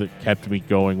things that kept me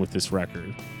going with this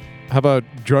record. How about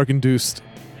drug-induced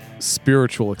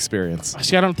spiritual experience?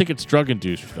 See, I don't think it's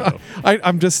drug-induced, though.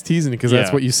 I'm just teasing because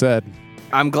that's what you said.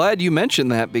 I'm glad you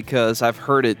mentioned that because I've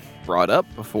heard it brought up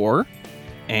before,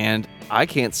 and I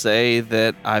can't say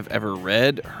that I've ever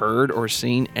read, heard, or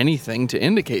seen anything to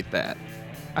indicate that.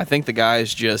 I think the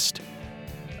guy's just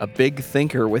a big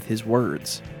thinker with his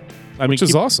words. I mean, which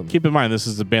is awesome. Keep in mind, this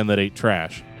is a band that ate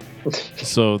trash.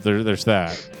 So there's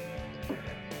that.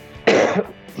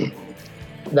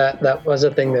 That was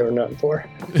a thing they were known for.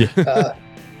 Yeah.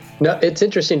 No, it's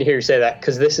interesting to hear you say that,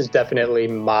 because this is definitely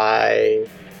my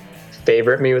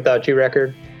favorite Me Without You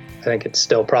record. I think it's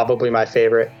still probably my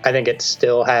favorite. I think it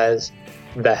still has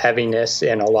the heaviness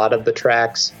in a lot of the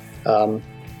tracks. And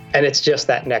it's just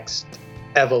that next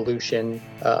evolution.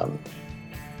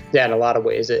 In a lot of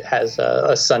ways, it has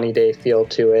a Sunny Day feel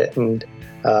to it. And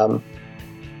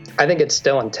I think it's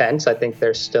still intense. I think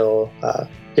there's still,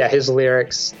 his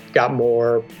lyrics got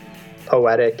more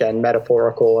poetic and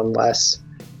metaphorical and less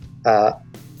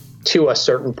to a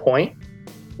certain point,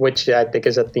 which I think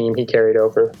is a theme he carried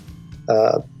over.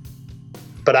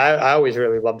 But I always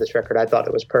really loved this record. I thought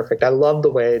it was perfect. I love the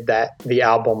way that the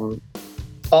album,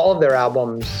 all of their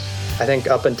albums, I think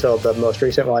up until the most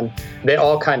recent one, they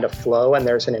all kind of flow, and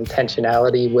there's an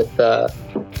intentionality with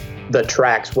the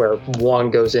tracks where one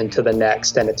goes into the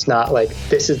next, and it's not like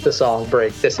this is the song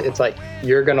break. It's like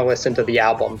you're going to listen to the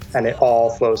album and it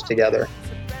all flows together.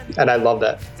 And I love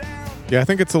that. Yeah, I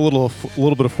think it's a little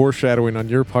bit of foreshadowing on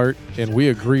your part, and we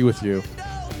agree with you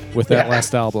with that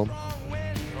last album.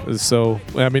 So,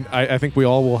 I mean, I think we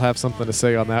all will have something to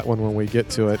say on that one when we get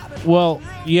to it. Well,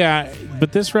 yeah,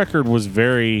 but this record was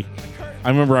very... I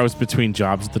remember I was between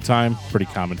jobs at the time. Pretty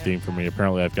common theme for me.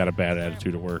 Apparently, I've got a bad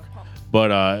attitude at work.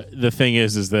 But the thing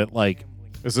is that, like...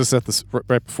 Is this at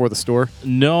right before the store?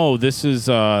 No, this is...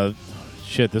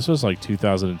 this was like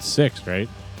 2006, right?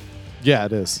 Yeah,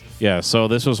 it is. Yeah, so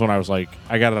this was when I was like,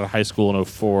 I got out of high school in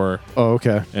 2004. Oh,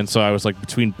 okay. And so I was like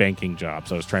between banking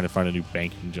jobs. I was trying to find a new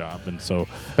banking job. And so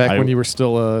Back when you were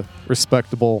still a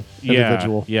respectable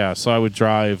individual. Yeah. So I would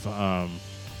drive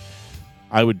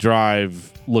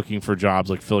looking for jobs,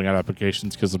 like filling out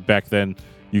applications, because back then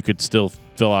you could still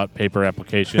fill out paper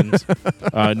applications.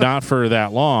 Not for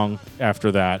that long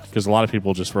after that, because a lot of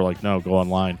people just were like, no, go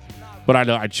online. But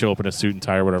I'd show up in a suit and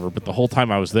tie or whatever. But the whole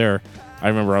time I was there, I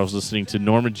remember I was listening to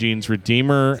Norma Jean's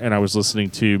Redeemer, and I was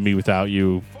listening to Me Without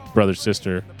You, Brother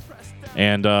Sister.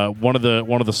 And one of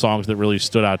the songs that really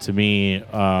stood out to me,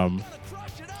 and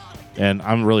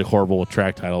I'm really horrible with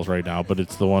track titles right now, but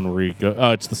it's the one where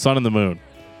it's The Sun and the Moon,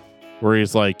 where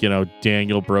he's like,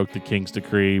 Daniel broke the king's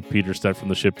decree, Peter stepped from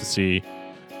the ship to sea.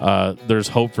 There's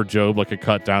hope for Job like a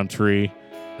cut down tree.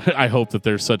 I hope that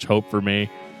there's such hope for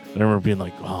me. And I remember being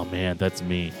like, oh man, that's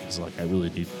me, because like I really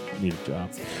need a job.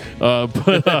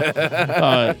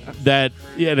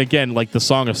 And again, like the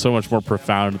song is so much more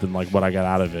profound than like what I got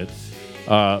out of it.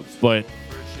 But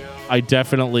I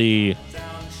definitely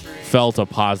felt a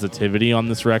positivity on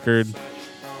this record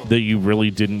that you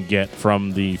really didn't get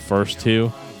from the first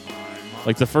two.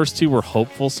 Like the first two were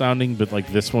hopeful sounding, but like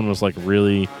this one was like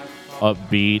really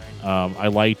upbeat. I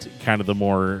liked kind of the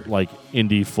more like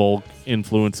indie folk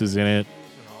influences in it.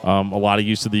 A lot of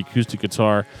use of the acoustic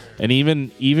guitar, and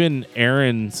even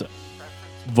Aaron's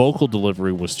vocal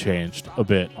delivery was changed a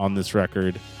bit on this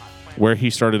record, where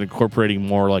he started incorporating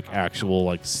more like actual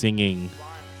like singing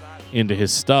into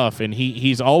his stuff. And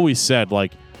he's always said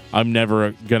like, I'm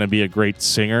never gonna be a great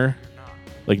singer.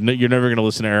 Like you're never gonna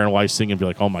listen to Aaron Weiss sing and be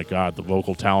like, oh my god, the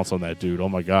vocal talents on that dude. Oh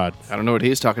my god. I don't know what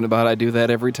he's talking about. I do that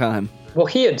every time. Well,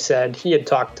 he had said he had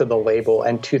talked to the label,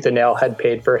 and Tooth and Nail had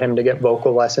paid for him to get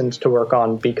vocal lessons to work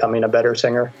on becoming a better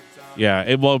singer. Yeah,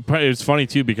 it was funny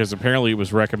too, because apparently it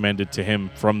was recommended to him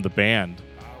from the band.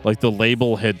 Like the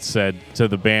label had said to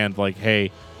the band, like,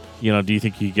 hey, do you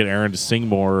think you could get Aaron to sing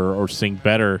more or sing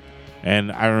better?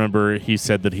 And I remember he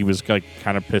said that he was like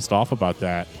kind of pissed off about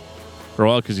that for a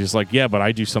while, because he's like, yeah, but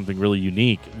I do something really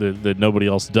unique that nobody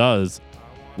else does.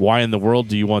 Why in the world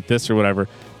do you want this or whatever?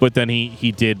 But then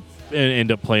he did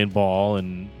end up playing ball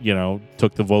and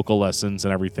took the vocal lessons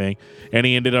and everything, and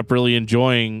he ended up really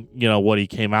enjoying what he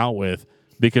came out with,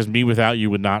 because Me Without You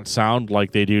would not sound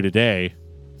like they do today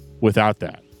without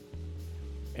that.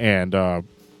 And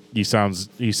he sounds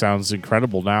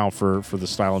incredible now for the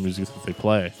style of music that they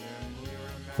play.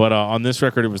 But on this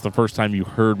record, it was the first time you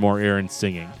heard more Aaron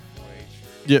singing.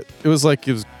 Yeah, it was like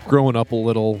it was growing up a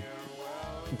little.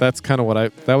 That's kind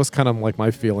of that was kind of like my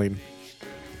feeling.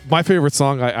 My favorite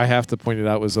song, I have to point it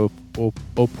out, was Oh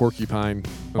Porcupine.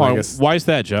 I guess, why is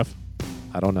that, Jeff?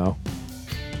 I don't know.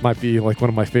 Might be like one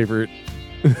of my favorite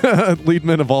lead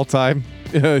men of all time.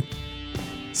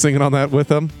 Singing on that with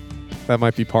him. That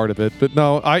might be part of it. But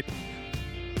no,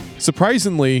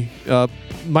 surprisingly,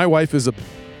 my wife is a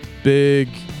big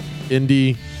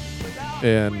indie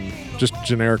and just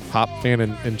generic pop fan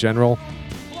in general.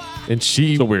 And It's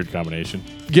a weird combination.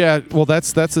 Yeah, well,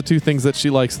 that's the two things that she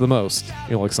likes the most.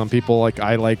 Like some people, like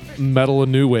I like metal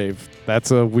and new wave.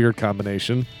 That's a weird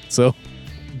combination. So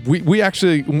we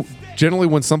actually, generally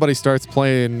when somebody starts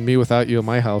playing Me Without You in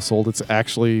my household, it's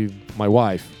actually my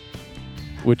wife,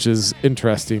 which is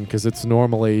interesting because it's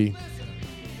normally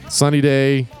Sunny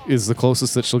Day is the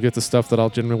closest that she'll get to stuff that I'll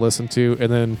generally listen to. And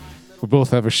then we both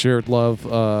have a shared love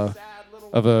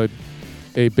of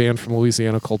a band from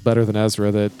Louisiana called Better Than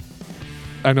Ezra that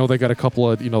I know they got a couple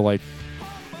of, like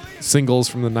singles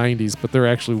from the 90s, but they're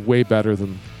actually way better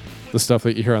than the stuff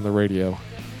that you hear on the radio,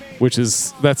 which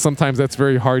is sometimes that's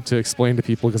very hard to explain to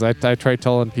people, because I try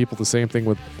telling people the same thing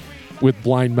with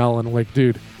Blind Melon. I'm like,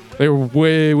 dude, they were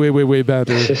way, way, way, way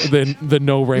better than the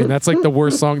No Rain. That's like the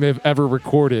worst song they've ever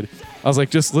recorded. I was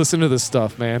like, just listen to this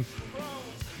stuff, man.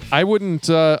 I wouldn't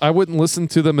listen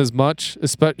to them as much.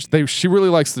 Especially, she really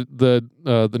likes the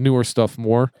newer stuff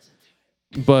more.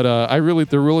 But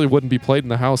there really wouldn't be played in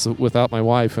the house without my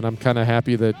wife, and I'm kind of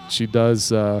happy that she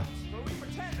does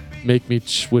make me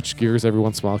switch gears every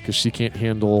once in a while, because she can't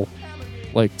handle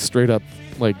like straight up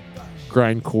like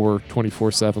grindcore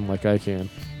 24/7 like I can.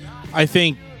 I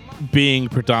think being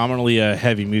predominantly a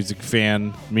heavy music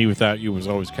fan, Me Without You was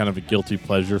always kind of a guilty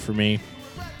pleasure for me.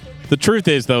 The truth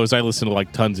is, though, is I listen to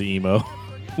like tons of emo.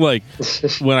 Like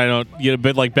when I don't,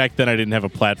 but like back then I didn't have a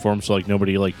platform, so like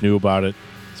nobody like knew about it.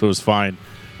 So it was fine.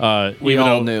 We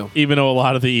all knew. Even though a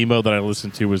lot of the emo that I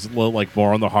listened to was like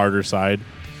more on the harder side.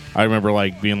 I remember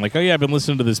like being like, oh yeah, I've been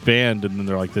listening to this band, and then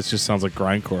they're like, this just sounds like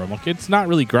grindcore. I'm like, it's not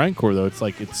really grindcore though. It's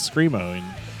like it's screamo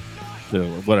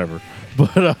and whatever.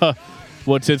 But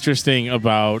What's interesting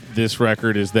about this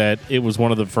record is that it was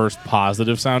one of the first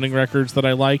positive sounding records that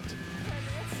I liked,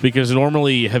 because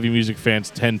normally heavy music fans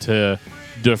tend to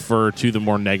defer to the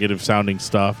more negative sounding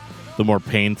stuff, the more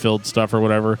pain filled stuff or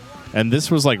whatever. And this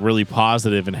was like really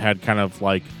positive and had kind of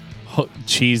like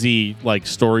cheesy like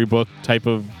storybook type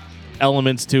of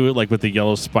elements to it, like with the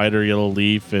yellow spider, yellow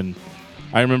leaf. And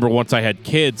I remember once I had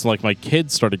kids, like my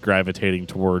kids started gravitating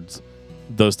towards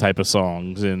those type of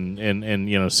songs and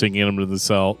you know, singing them to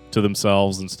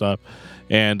themselves and stuff.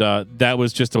 And that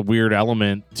was just a weird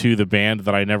element to the band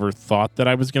that I never thought that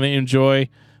I was going to enjoy.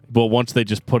 But once they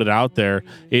just put it out there,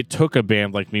 it took a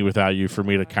band like Me Without You for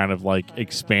me to kind of like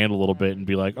expand a little bit and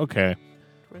be like, okay,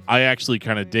 I actually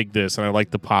kind of dig this, and I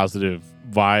like the positive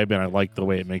vibe, and I like the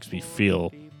way it makes me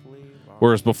feel.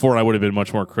 Whereas before, I would have been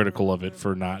much more critical of it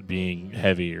for not being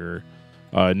heavy or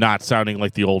not sounding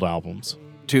like the old albums.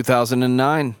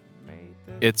 2009.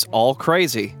 It's all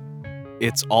crazy.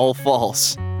 It's all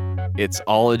false. It's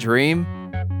all a dream.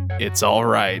 It's all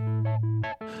right.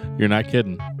 You're not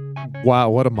kidding. Wow,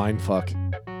 what a mindfuck.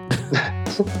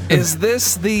 Is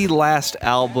this the last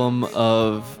album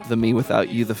of the Me Without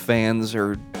You the fans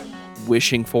are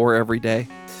wishing for every day?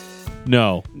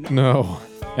 No. No.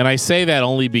 And I say that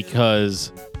only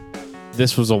because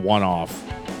this was a one-off.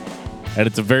 And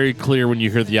it's very clear when you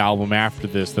hear the album after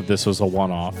this that this was a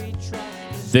one-off.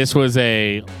 This was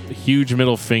a huge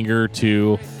middle finger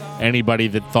to anybody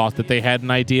that thought that they had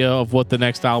an idea of what the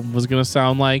next album was going to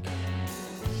sound like.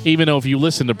 Even though if you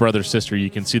listen to Brother Sister, you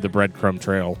can see the breadcrumb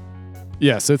trail.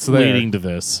 Yes, it's there. Leading to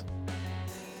this.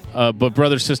 But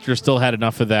Brother Sister still had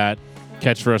enough of that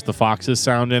Catch for Us the Foxes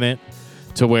sound in it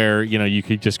to where, you know, you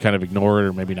could just kind of ignore it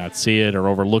or maybe not see it or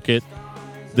overlook it.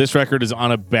 This record is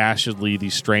unabashedly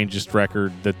the strangest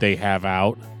record that they have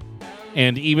out.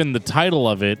 And even the title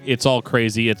of it, It's All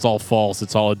Crazy, It's All False,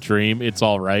 It's All a Dream, It's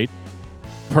All Right,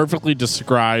 perfectly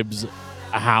describes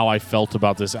how I felt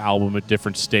about this album at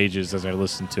different stages as I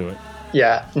listened to it.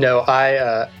 Yeah, no,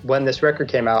 when this record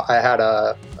came out, I had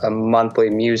a monthly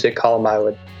music column I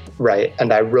would write,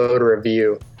 and I wrote a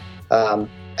review.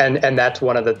 And that's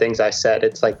one of the things I said.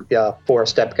 It's like a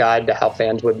 4-step guide to how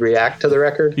fans would react to the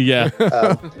record. Yeah.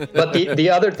 But the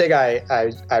other thing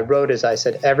I wrote is I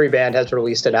said, every band has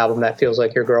released an album that feels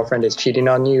like your girlfriend is cheating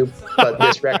on you, but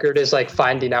this record is like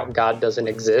finding out God doesn't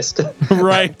exist.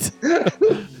 Right.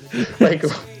 Like...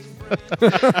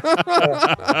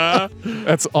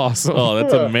 That's awesome. Oh,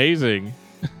 that's amazing.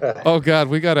 Oh God,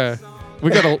 we gotta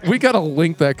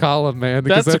link that column, man.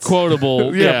 Because That's a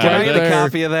quotable. Yeah, Can I right get there. a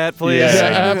copy of that, please?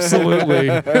 Yeah, absolutely.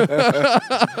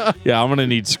 Yeah, I'm gonna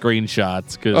need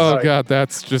screenshots because. Oh God,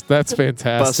 that's fantastic.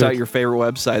 Bust out your favorite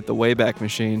website, the Wayback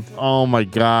Machine. Oh my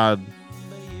God.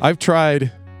 I've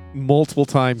tried multiple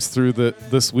times through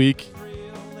this week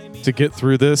to get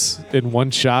through this in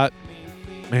one shot.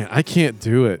 Man, I can't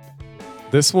do it.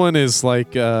 This one is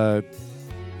like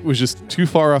was just too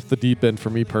far off the deep end for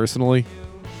me personally.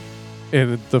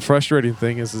 And the frustrating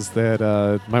thing is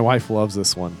that my wife loves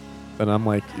this one, and I'm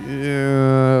like,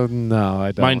 no,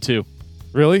 I don't. Mine too.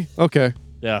 Really? Okay.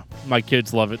 Yeah, my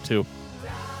kids love it too.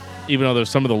 Even though there's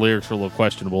some of the lyrics are a little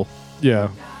questionable.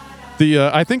 Yeah.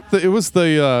 I think it was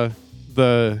the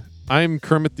I'm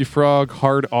Kermit the Frog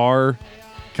hard R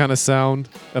kind of sound,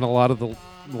 and a lot of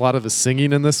the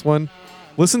singing in this one.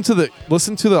 Listen to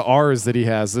the R's that he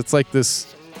has. It's like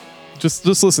this. Just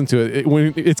listen to it.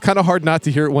 It's kind of hard not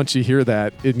to hear it once you hear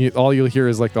that. All you'll hear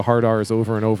is like the hard R's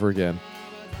over and over again.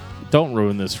 Don't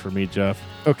ruin this for me, Jeff.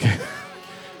 Okay.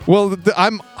 Well,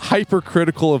 I'm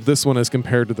hypercritical of this one as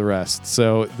compared to the rest.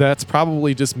 So that's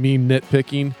probably just me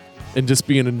nitpicking and just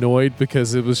being annoyed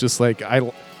because it was just like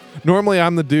normally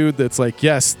I'm the dude that's like,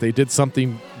 yes, they did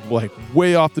something like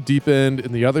way off the deep end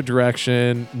in the other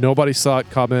direction. Nobody saw it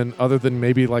coming other than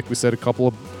maybe, like we said, a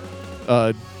couple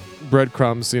of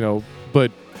breadcrumbs,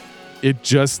 but it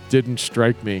just didn't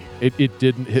strike me. It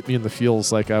didn't hit me in the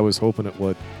feels like I was hoping it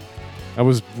would. I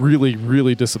was really,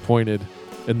 really disappointed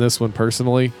in this one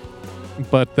personally,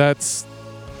 but that's...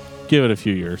 Give it a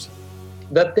few years.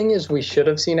 The thing is, we should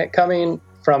have seen it coming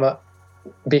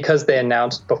because they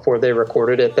announced before they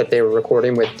recorded it that they were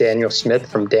recording with Daniel Smith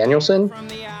from Danielson.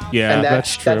 Yeah, and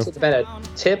that's true. That's been a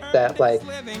tip that, like,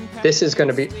 this is going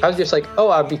to be... I was just like,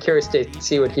 I'd be curious to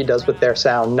see what he does with their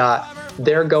sound, not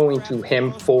they're going to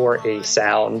him for a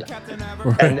sound.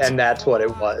 Right. And that's what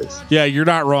it was. Yeah, you're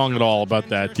not wrong at all about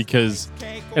that because,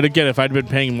 and again, if I'd been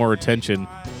paying more attention,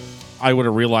 I would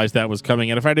have realized that was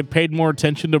coming. And if I'd have paid more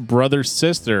attention to Brother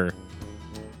Sister,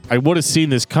 I would have seen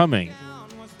this coming.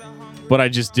 But I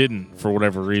just didn't for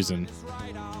whatever reason.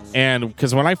 And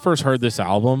because when I first heard this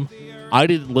album, I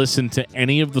didn't listen to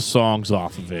any of the songs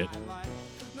off of it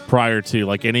prior to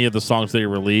like any of the songs they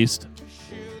released.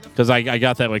 Because I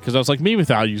got that way. Because I was like, Me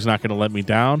Without You's not going to let me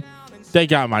down. They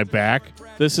got my back.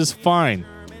 This is fine.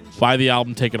 Buy the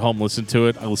album, take it home, listen to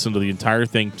it. I listened to the entire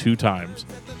thing 2 times.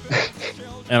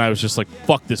 And I was just like,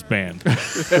 fuck this band.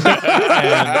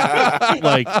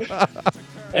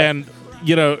 and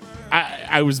you know,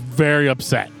 I was very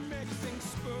upset.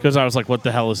 Because I was like, what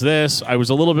the hell is this? I was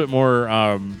a little bit more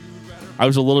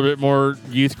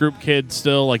youth group kid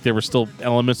still. Like there were still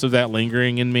elements of that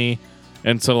lingering in me.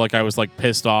 And so like I was like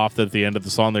pissed off that at the end of the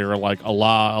song they were like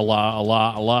Allah, Allah,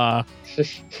 Allah, Allah.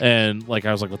 And like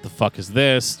I was like, what the fuck is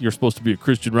this? You're supposed to be a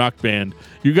Christian rock band.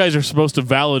 You guys are supposed to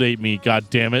validate me, god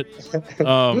damn it.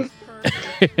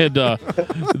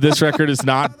 This record is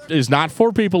not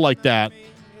for people like that.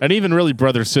 And even really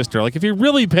brother sister. Like if you're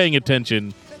really paying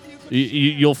attention,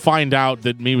 you'll find out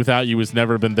that Me Without You has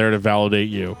never been there to validate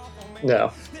you.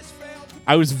 No.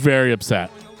 I was very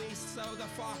upset.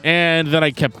 And then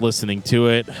I kept listening to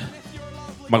it.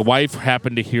 My wife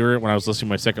happened to hear it when I was listening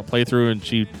to my second playthrough, and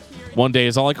she one day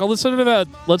is all like, "Oh, let's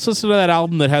listen to that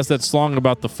album that has that song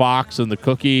about the fox and the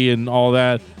cookie and all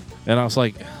that." And I was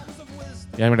like,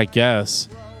 "Yeah, I mean, I guess."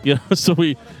 You know, so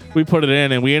we put it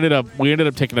in, and we ended up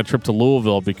taking a trip to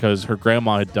Louisville because her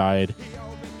grandma had died,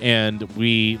 and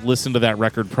we listened to that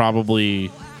record probably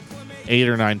 8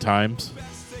 or 9 times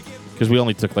because we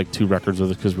only took like 2 records with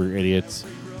it because we were idiots.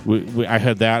 I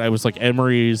had that. I was like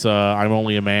Emery's I'm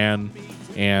Only a Man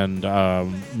and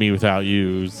Me Without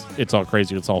You. It's All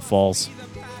Crazy. It's All False.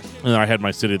 And then I had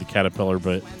my City of the Caterpillar,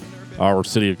 or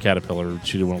City of Caterpillar.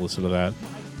 She didn't want to listen to that.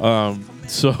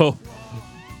 So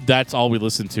that's all we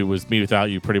listened to was Me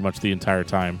Without You pretty much the entire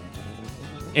time.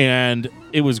 And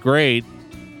it was great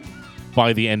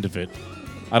by the end of it.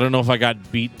 I don't know if I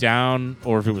got beat down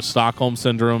or if it was Stockholm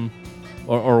Syndrome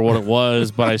or what it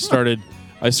was, but I started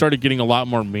getting a lot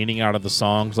more meaning out of the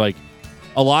songs. Like,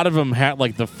 a lot of them had,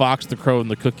 like, the fox, the crow,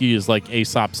 and the cookie is like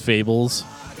Aesop's fables.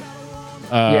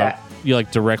 You,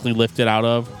 like, directly lifted out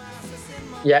of.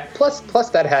 Yeah, plus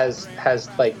that has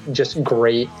like, just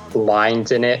great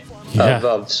lines in it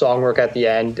of song work at the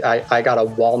end. I got a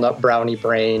walnut brownie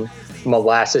brain,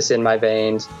 molasses in my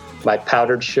veins, my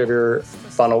powdered sugar,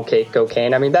 funnel cake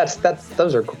cocaine. I mean,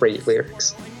 those are great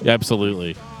lyrics. Yeah,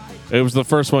 absolutely. It was the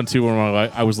first one, too, when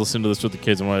I was listening to this with the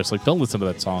kids, and I was like, don't listen to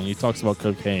that song. He talks about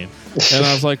cocaine. And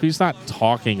I was like, he's not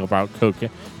talking about cocaine.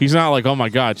 He's not like, oh, my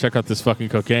God, check out this fucking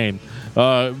cocaine.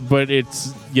 But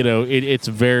it's, you know, it's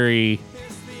very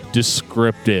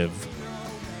descriptive.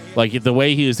 Like, the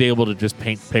way he is able to just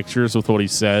paint pictures with what he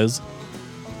says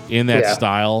in that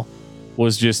style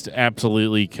was just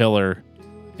absolutely killer.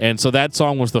 And so that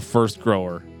song was the first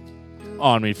grower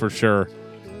on me, for sure.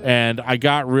 And I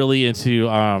got really into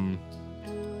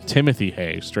Timothy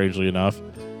Hay, strangely enough,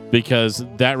 because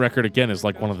that record, again, is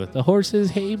like one of the horses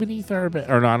hay beneath our bed.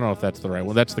 Or no, I don't know if that's the right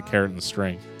one. That's the Carrot and the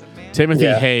String. Timothy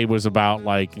Hay was about,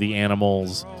 like, the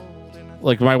animals.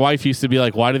 Like, my wife used to be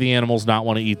like, why do the animals not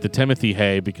want to eat the Timothy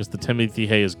hay? Because the Timothy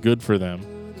hay is good for them.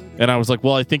 And I was like,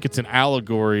 well, I think it's an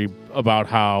allegory about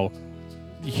how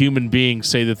human beings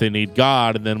say that they need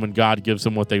God, and then when God gives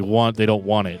them what they want, they don't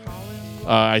want it.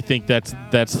 I think that's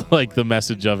like the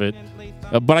message of it.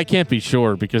 But I can't be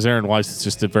sure because Aaron Weiss is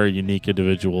just a very unique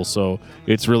individual. So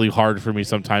it's really hard for me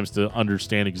sometimes to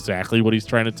understand exactly what he's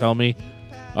trying to tell me,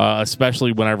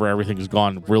 especially whenever everything has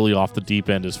gone really off the deep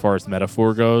end as far as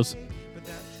metaphor goes.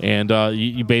 And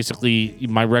you basically,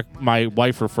 my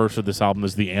wife refers to this album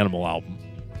as the animal album.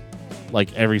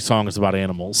 Like every song is about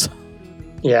animals.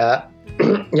 Yeah.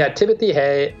 Yeah, Timothy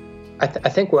Hay. I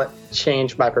think what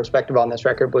changed my perspective on this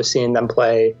record was seeing them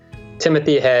play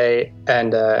Timothy Hay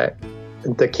and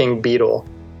the King Beetle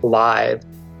live,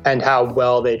 and how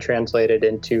well they translated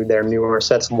into their newer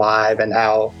sets live, and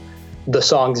how the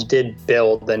songs did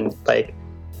build, and like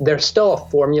there's still a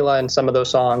formula in some of those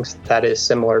songs that is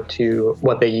similar to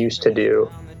what they used to do.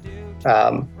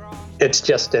 It's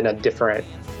just in a different,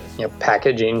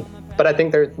 packaging. But I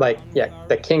think they're like,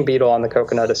 the King Beetle on the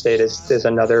Coconut Estate is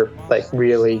another like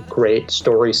really great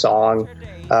story song.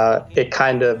 It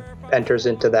kind of enters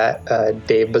into that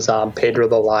Dave Bazan, Pedro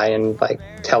the Lion, like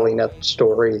telling a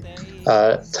story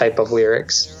type of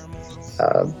lyrics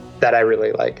that I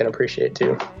really like and appreciate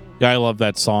too. Yeah, I love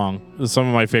that song. Some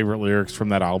of my favorite lyrics from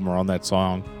that album are on that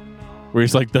song, where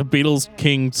he's like, the Beatles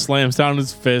king slams down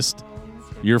his fist.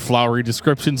 Your flowery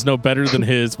description's no better than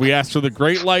his. We asked for the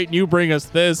great light and you bring us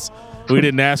this. We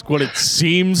didn't ask what it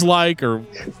seems like, or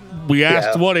we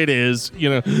asked what it is,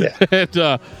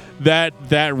 And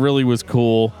that really was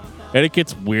cool. And it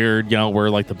gets weird,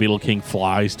 where like the Beetle King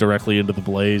flies directly into the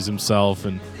blaze himself,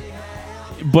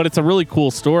 but it's a really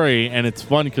cool story, and it's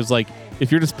fun because like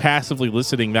if you're just passively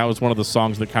listening, that was one of the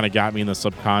songs that kind of got me in the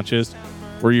subconscious,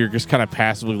 where you're just kind of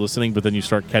passively listening, but then you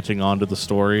start catching on to the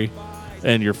story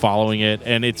and you're following it,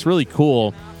 and it's really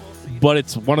cool. But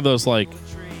it's one of those, like,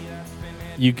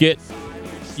 you get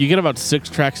about 6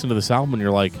 tracks into this album and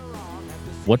you're like,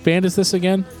 what band is this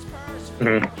again?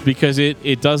 Mhm. Because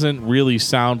it doesn't really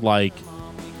sound like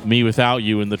Me Without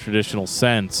You in the traditional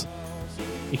sense.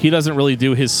 He doesn't really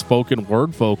do his spoken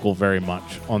word vocal very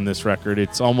much on this record.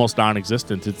 It's almost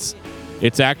non-existent.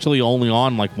 It's actually only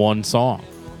on like one song,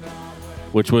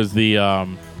 which was the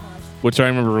which I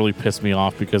remember really pissed me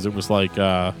off, because it was like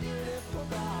what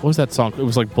was that song? It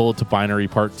was like Bullet to Binary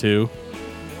Part 2.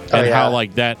 And yeah. how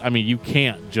like that, I mean, you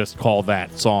can't just call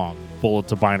that song Bullet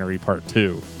to Binary Part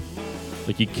 2.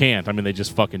 Like, you can't. I mean, they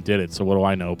just fucking did it, so what do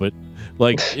I know? But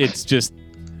like, it's just,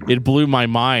 it blew my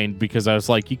mind, because I was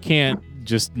like, you can't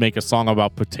just make a song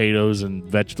about potatoes and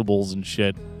vegetables and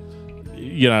shit,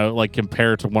 you know, like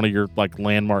compare it to one of your like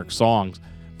landmark songs.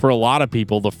 For a lot of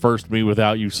people, the first Me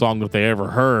Without You song that they ever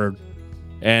heard,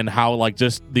 and how like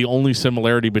just the only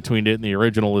similarity between it and the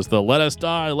original is the let us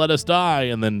die,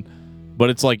 and then, but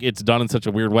it's like it's done in such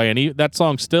a weird way, and that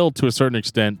song still to a certain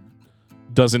extent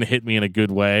doesn't hit me in a good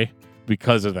way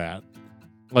because of that.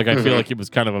 Like, I feel like it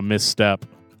was kind of a misstep.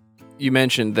 You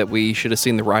mentioned that we should have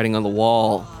seen the writing on the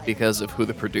wall because of who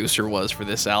the producer was for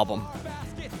this album.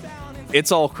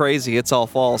 It's All Crazy, It's All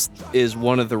False is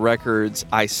one of the records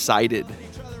I cited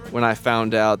when I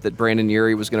found out that Brandon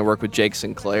Urie was going to work with Jake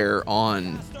Sinclair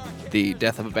on the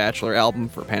Death of a Bachelor album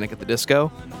for Panic at the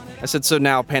Disco. I said, so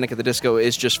now Panic at the Disco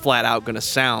is just flat out going to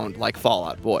sound like Fall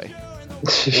Out Boy.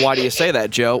 Why do you say that,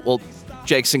 Joe? Well,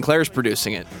 Jake Sinclair's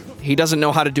producing it. He doesn't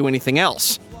know how to do anything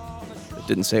else. It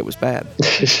didn't say it was bad.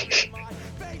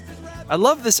 I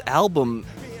love this album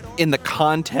in the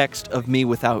context of Me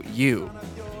Without You.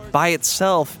 By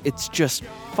itself, it's just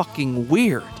fucking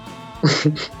weird.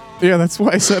 Yeah, that's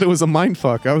why I said it was a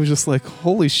mindfuck. I was just like,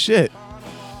 holy shit,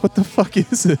 what the fuck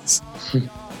is this?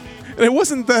 And it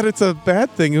wasn't that it's a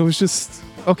bad thing. It was just,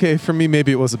 okay, for me,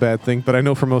 maybe it was a bad thing, but I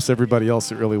know for most everybody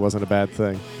else, it really wasn't a bad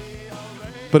thing.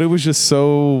 But it was just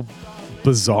so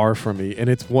bizarre for me. And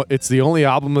it's the only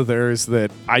album of theirs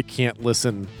that I can't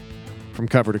listen from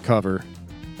cover to cover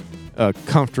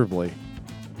comfortably.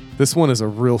 This one is a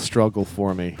real struggle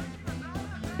for me.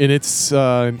 And it's,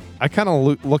 I kind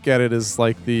of look at it as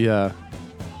like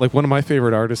like one of my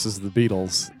favorite artists is the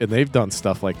Beatles, and they've done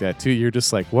stuff like that too. You're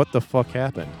just like, what the fuck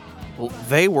happened? Well,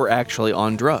 they were actually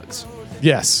on drugs.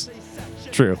 Yes,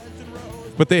 true.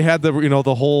 But they had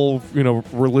the whole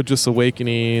religious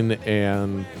awakening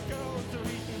and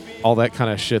all that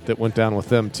kind of shit that went down with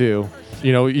them too.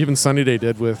 Even Sunny Day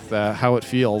did with How It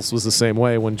Feels was the same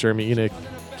way when Jeremy Enoch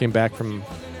came back from,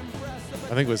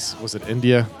 I think was it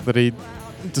India, that he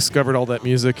discovered all that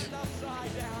music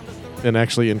and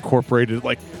actually incorporated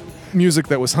like music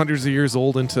that was hundreds of years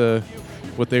old into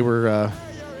what they were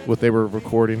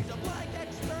recording.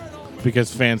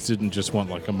 Because fans didn't just want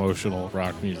like emotional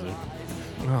rock music.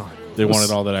 Oh, They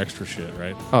wanted all that extra shit,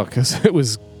 right? Oh, because it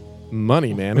was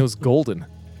money, man. It was golden.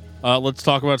 Let's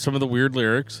talk about some of the weird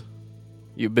lyrics.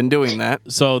 You've been doing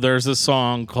that. So there's this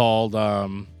song called, I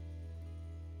don't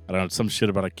know, some shit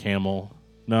about a camel.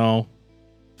 No.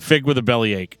 Fig with a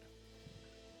Bellyache.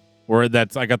 Or I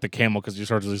got the camel because you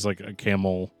start to just like a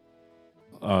camel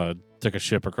took a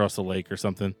ship across the lake or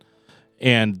something.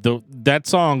 And that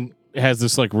song has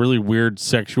this like really weird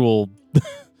sexual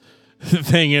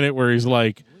thing in it where he's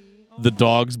like, the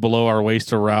dogs below our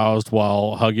waist aroused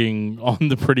while hugging on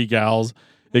the pretty gals.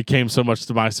 It came so much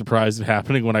to my surprise it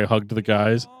happening when I hugged the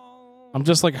guys. I'm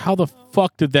just like, how the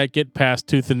fuck did that get past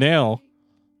Tooth and Nail?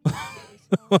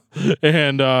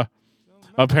 And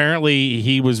apparently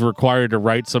he was required to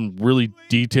write some really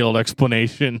detailed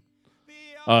explanation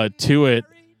to it.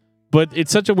 But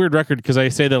it's such a weird record because I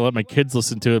say that I let my kids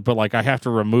listen to it, but like I have to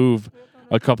remove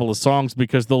a couple of songs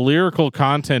because the lyrical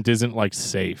content isn't like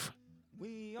safe.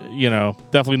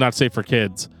 Definitely not safe for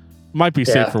kids. Might be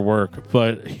safe for work,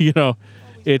 but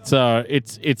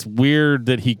it's weird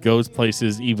that he goes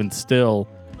places even still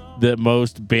that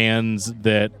most bands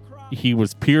that he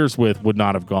was peers with would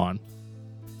not have gone.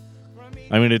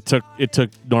 I mean, it took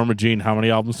Norma Jean how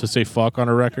many albums to say fuck on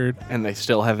a record? And they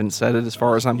still haven't said it as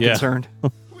far as I'm concerned.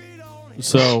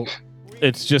 So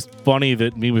it's just funny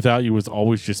that Me Without You has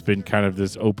always just been kind of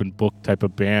this open book type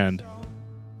of band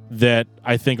that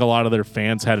I think a lot of their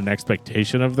fans had an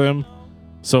expectation of them.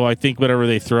 So I think whenever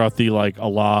they throw out the like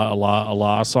Allah, Allah,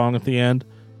 Allah song at the end,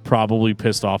 probably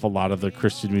pissed off a lot of the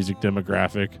Christian music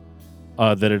demographic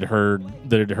that had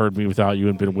heard Me Without You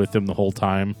and been with them the whole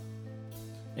time.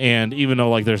 And even though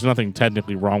like there's nothing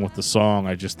technically wrong with the song,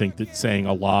 I just think that saying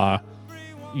Allah,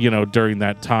 during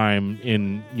that time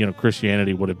in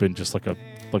Christianity would have been just like a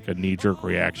knee-jerk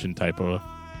reaction type of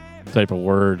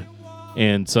word.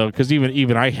 And so because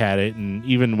even I had it, and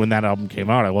even when that album came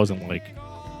out, I wasn't like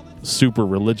super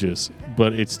religious,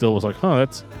 but it still was like,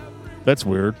 that's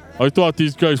weird. I thought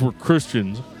these guys were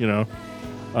Christians,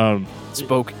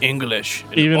 Spoke English.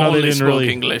 Even though they didn't spoke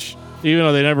really English. Even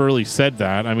though they never really said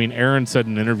that. I mean, Aaron said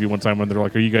in an interview one time when they're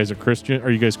like, "Are you guys a Christian?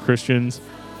 Are you guys Christians?"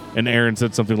 And Aaron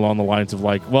said something along the lines of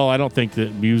like, "Well, I don't think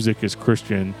that music is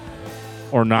Christian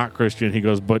or not Christian." He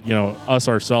goes, "But us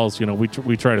ourselves,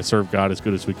 we try to serve God as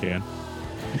good as we can."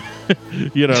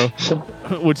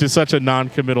 Which is such a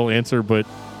non-committal answer, but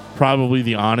probably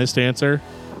the honest answer.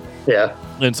 Yeah.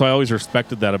 And so I always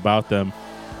respected that about them.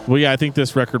 Well, yeah, I think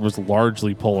this record was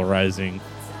largely polarizing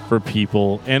for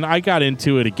people. And I got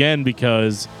into it again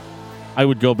because I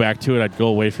would go back to it. I'd go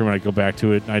away from it. I'd go back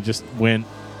to it. And I just went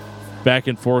back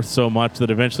and forth so much that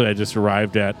eventually I just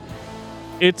arrived at,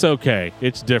 it's okay.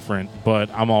 It's different, but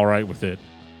I'm all right with it.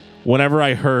 Whenever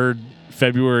I heard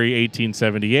February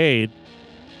 1878,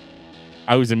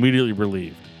 I was immediately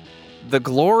relieved. The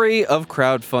glory of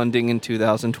crowdfunding in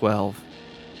 2012.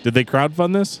 Did they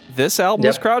crowdfund this? This album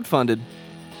was crowdfunded.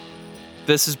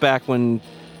 This is back when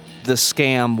the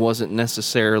scam wasn't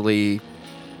necessarily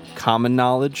common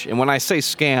knowledge. And when I say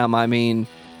scam, I mean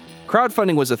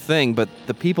crowdfunding was a thing, but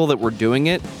the people that were doing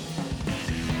it,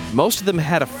 most of them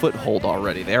had a foothold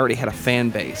already. They already had a fan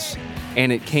base.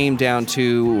 And it came down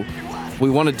to,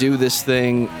 we want to do this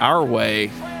thing our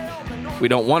way. We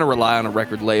don't want to rely on a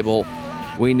record label.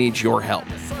 We need your help.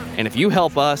 And if you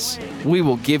help us, we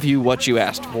will give you what you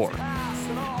asked for.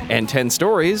 And 10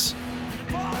 Stories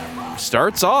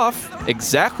starts off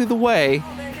exactly the way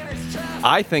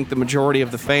I think the majority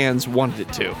of the fans wanted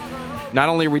it to. Not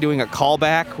only are we doing a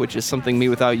callback, which is something Me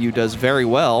Without You does very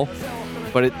well,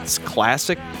 but it's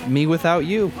classic Me Without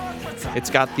You. It's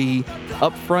got the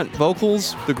upfront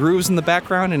vocals, the grooves in the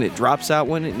background, and it drops out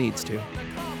when it needs to.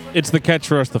 It's the Catch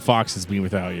for Us the Foxes Me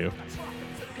Without You.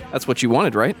 That's what you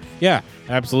wanted, right? Yeah,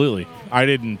 absolutely. I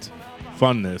didn't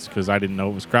fund this because I didn't know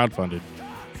it was crowdfunded.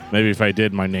 Maybe if I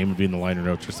did, my name would be in the liner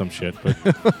notes or some shit. But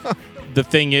the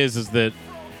thing is that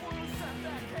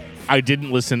I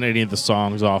didn't listen to any of the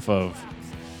songs off of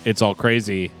It's All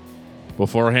Crazy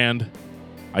beforehand.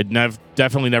 I'd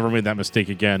definitely never made that mistake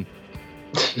again.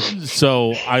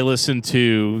 So I listened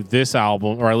to this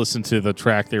album, or I listened to the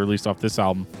track they released off this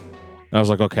album, and I was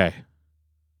like, okay,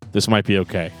 this might be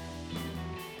okay.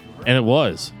 And it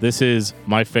was. This is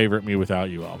my favorite Me Without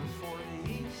You album.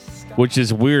 Which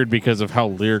is weird because of how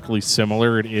lyrically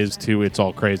similar it is to It's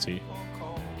All Crazy.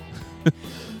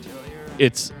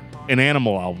 It's an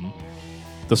animal album.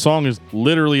 The song is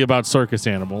literally about circus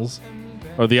animals.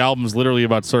 Or the album's literally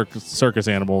about circus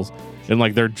animals and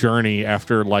like their journey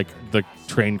after like the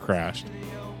train crashed.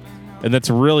 And that's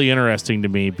really interesting to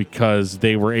me because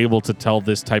they were able to tell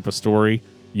this type of story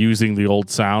using the old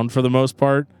sound for the most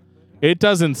part. It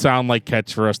doesn't sound like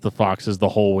Catch for Us the Foxes the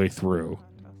whole way through.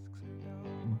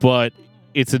 But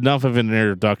it's enough of an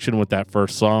introduction with that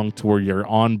first song to where you're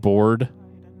on board.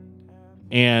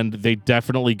 And they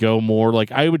definitely go more,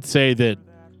 like I would say that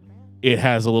it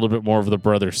has a little bit more of the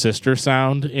brother-sister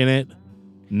sound in it.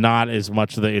 Not as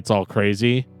much of the It's All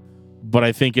Crazy. But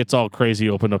I think It's All Crazy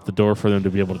opened up the door for them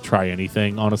to be able to try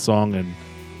anything on a song and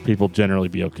people generally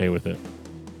be okay with it.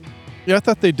 Yeah, I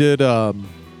thought they did. I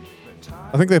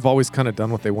think they've always kind of done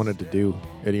what they wanted to do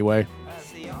anyway.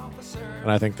 And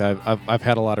I think that I've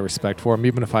had a lot of respect for them,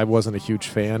 even if I wasn't a huge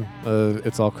fan of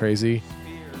It's All Crazy.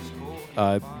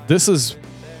 This is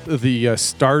the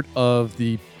start of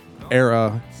the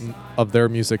era of their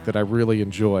music that I really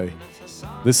enjoy.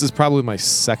 This is probably my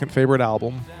second favorite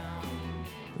album.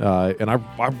 And I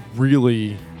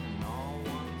really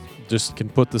just can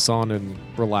put this on and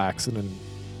relax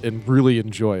and really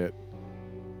enjoy it.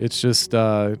 It's just,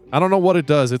 I don't know what it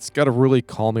does. It's got a really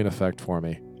calming effect for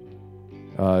me.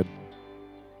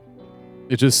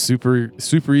 It's just super,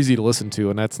 super easy to listen to,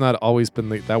 and that's not always been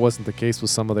that wasn't the case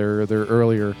with some of their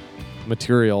earlier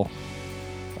material.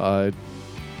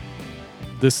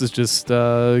 This is just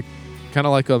kind of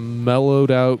like a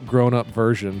mellowed out, grown up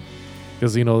version,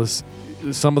 because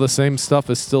some of the same stuff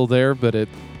is still there, but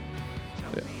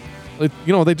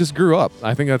they just grew up.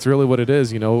 I think that's really what it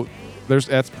is.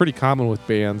 That's pretty common with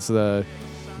bands. The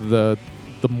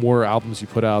more albums you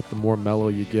put out, the more mellow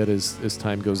you get as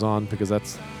time goes on, because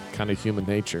that's kind of human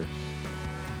nature.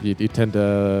 You tend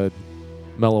to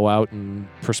mellow out and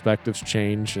perspectives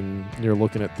change and you're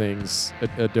looking at things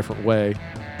a different way.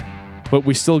 But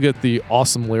we still get the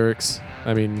awesome lyrics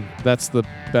I mean, that's the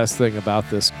best thing about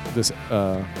this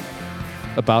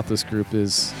group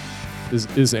is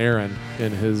Aaron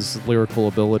and his lyrical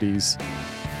abilities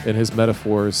and his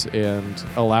metaphors, and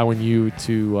allowing you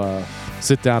to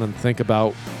sit down and think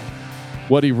about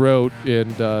what he wrote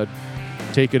and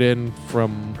take it in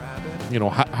from,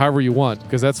 however you want.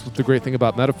 Because that's the great thing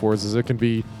about metaphors, is it can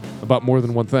be about more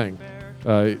than one thing,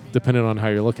 depending on how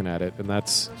you're looking at it. And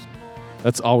that's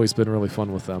always been really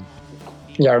fun with them.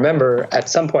 Yeah, I remember at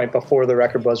some point before the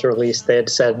record was released, they had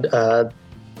said that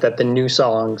the new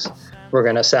songs were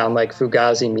going to sound like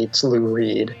Fugazi meets Lou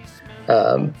Reed.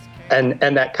 And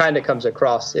that kind of comes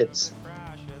across. When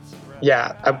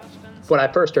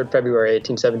I first heard February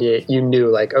 1878, you knew,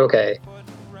 like, okay,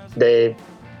 they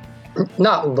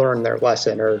not learned their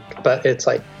lesson, but it's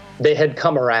like they had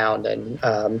come around,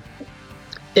 and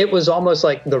it was almost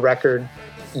like the record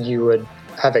you would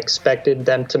have expected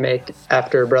them to make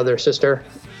after Brother Sister.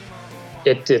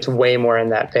 It's way more in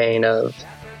that vein of,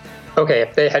 okay,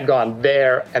 if they had gone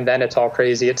there and then It's All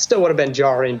Crazy, it still would have been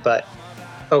jarring, but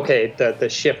okay, the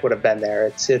shift would have been there.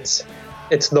 It's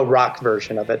the rock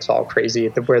version of It's All Crazy,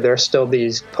 where there's still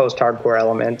these post-hardcore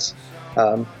elements.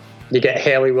 You get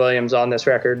Hayley Williams on this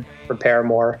record for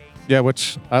Paramore. Yeah,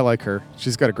 which I like her.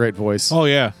 She's got a great voice. Oh,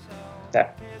 yeah.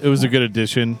 Yeah. It was a good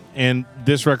addition. And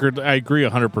this record, I agree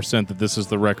 100% that this is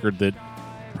the record that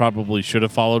probably should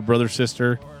have followed Brother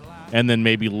Sister and then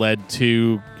maybe led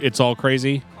to It's All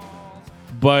Crazy.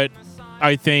 But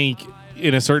I think,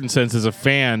 in a certain sense, as a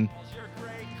fan,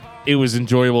 it was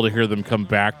enjoyable to hear them come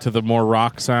back to the more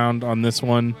rock sound on this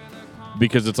one,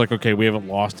 because it's like, okay, we haven't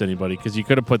lost anybody. Because you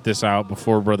could have put this out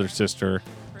before Brother Sister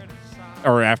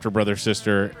or after Brother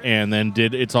Sister and then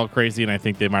did It's All Crazy, and I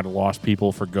think they might have lost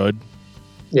people for good.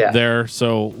 Yeah. There.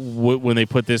 So when they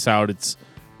put this out,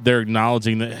 they're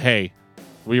acknowledging that, hey,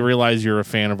 we realize you're a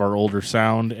fan of our older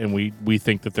sound, and we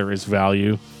think that there is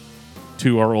value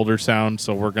to our older sound,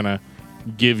 so we're gonna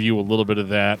give you a little bit of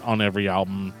that on every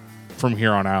album from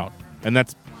here on out. And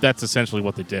that's essentially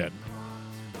what they did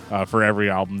for every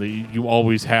album. You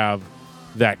always have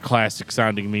that classic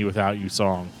sounding Me Without You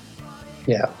song.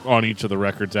 Yeah. On each of the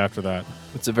records after that.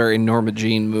 It's a very Norma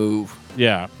Jean move.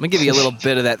 Yeah. I'm going to give you a little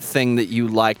bit of that thing that you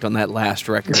liked on that last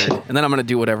record, and then I'm going to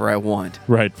do whatever I want.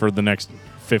 Right, for the next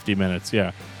 50 minutes,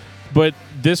 yeah. But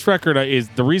this record is,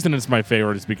 the reason it's my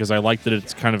favorite is because I like that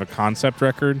it's kind of a concept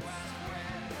record.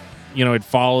 It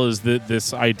follows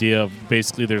this idea of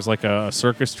basically there's like a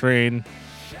circus train,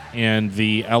 and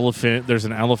there's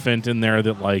an elephant in there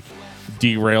that like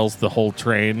derails the whole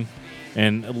train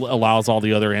and allows all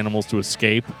the other animals to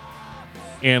escape.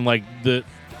 And like the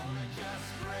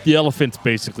elephant's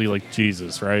basically like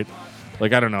Jesus, right?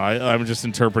 Like, I don't know. I'm just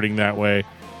interpreting that way.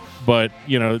 But,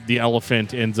 the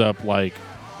elephant ends up like,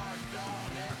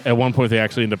 at one point they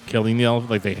actually end up killing the elephant.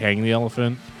 Like, they hang the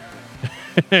elephant.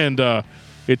 And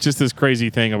it's just this crazy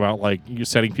thing about like you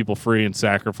setting people free and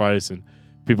sacrifice and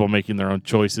people making their own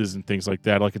choices and things like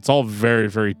that. Like, it's all very,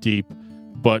 very deep,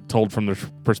 but told from the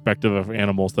perspective of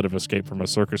animals that have escaped from a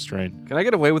circus train. Can I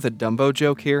get away with a Dumbo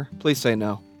joke here? Please say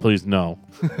no. Please, no.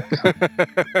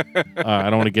 I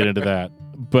don't want to get into that.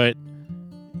 But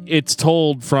it's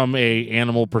told from a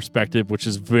animal perspective, which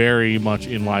is very much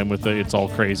in line with the It's All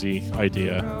Crazy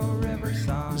idea.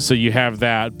 So you have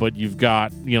that, but you've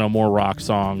got, more rock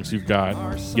songs. You've got,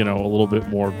 a little bit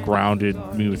more grounded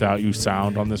Me Without You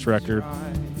sound on this record.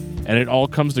 And it all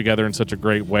comes together in such a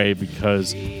great way,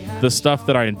 because the stuff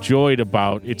that I enjoyed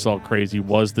about It's All Crazy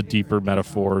was the deeper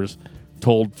metaphors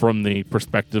told from the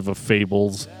perspective of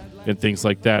fables and things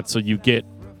like that. So you get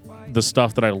the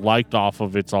stuff that I liked off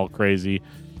of It's All Crazy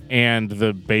and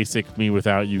the basic Me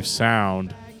Without You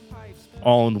sound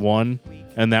all in one,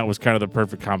 and that was kind of the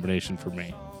perfect combination for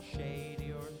me.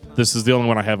 This is the only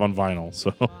one I have on vinyl,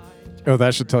 so... Oh,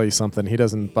 that should tell you something. He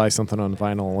doesn't buy something on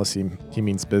vinyl unless he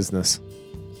means business.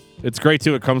 It's great,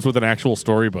 too. It comes with an actual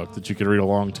storybook that you can read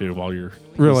along to while you're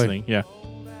really listening. Yeah.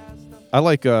 I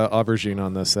like Aubergine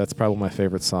on this. That's probably my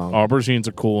favorite song. Aubergine's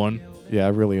a cool one. Yeah, I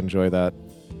really enjoy that.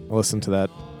 I listened to that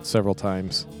several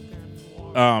times.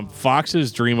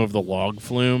 Fox's Dream of the Log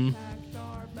Flume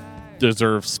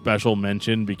deserves special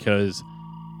mention because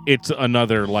it's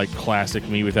another like classic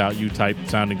Me Without You type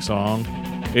sounding song.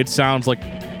 It sounds like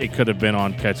it could have been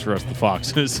on Catch the Rest of the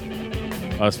Foxes,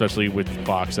 especially with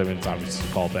Fox. I mean, it's obviously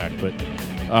a callback, but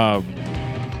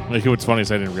like, what's funny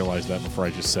is I didn't realize that before I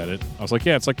just said it. I was like,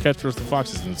 yeah, it's like Catch the Rest of the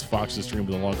Foxes, and it's Fox's Dream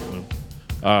of the Log Flume.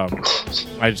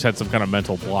 I just had some kind of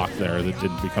mental block there that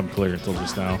didn't become clear until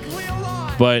just now.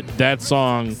 But that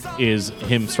song is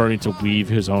him starting to weave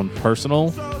his own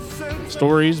personal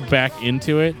stories back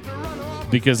into it.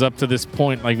 Because up to this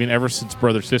point, I mean, ever since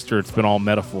Brother Sister, it's been all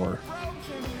metaphor.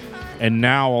 And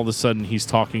now all of a sudden he's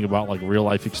talking about like real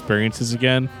life experiences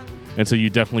again. And so you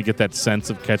definitely get that sense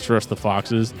of Catch for Us the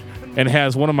Foxes. And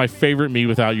has one of my favorite Me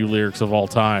Without You lyrics of all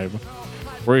time,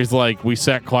 where he's like, we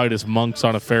sat quiet as monks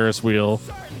on a Ferris wheel.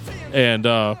 And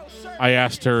I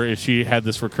asked her if she had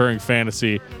this recurring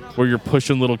fantasy where you're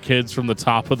pushing little kids from the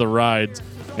top of the rides.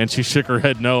 And she shook her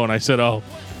head no. And I said, oh,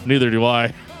 neither do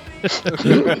I.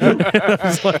 I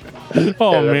was like,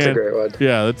 oh, Yeah, that's man. a great one.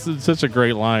 Yeah, it's such a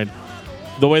great line.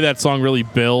 The way that song really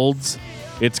builds,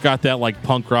 it's got that like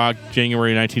punk rock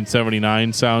January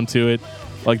 1979 sound to it.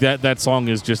 Like that song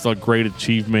is just a great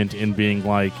achievement in being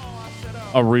like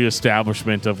a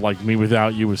reestablishment of like Me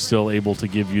Without You is still able to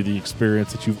give you the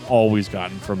experience that you've always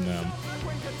gotten from them.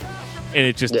 And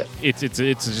it just it's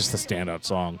just a standout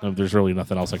song. There's really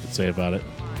nothing else I could say about it.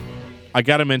 I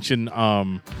got to mention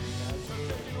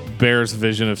Bear's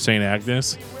Vision of St.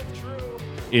 Agnes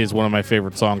is one of my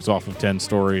favorite songs off of 10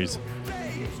 Stories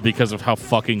because of how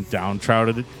fucking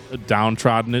downtrodden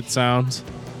it sounds.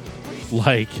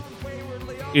 Like,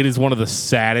 it is one of the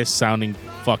saddest sounding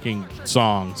fucking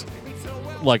songs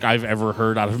like I've ever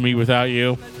heard out of Me Without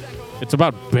You. It's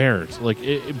about bears, like,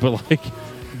 but like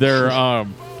they're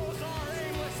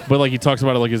but like he talks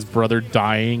about it like his brother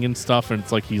dying and stuff, and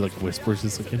it's like he like whispers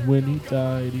this like, and when he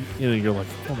died, and you're like,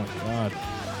 oh my god.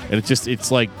 And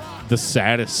it's like the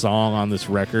saddest song on this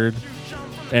record.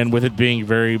 And with it being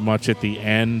very much at the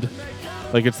end,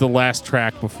 like it's the last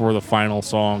track before the final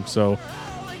song. So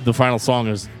the final song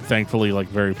is thankfully like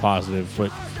very positive,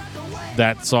 but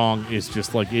that song is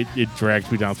just like, it drags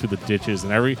me down through the ditches.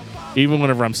 And even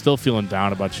whenever I'm still feeling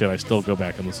down about shit, I still go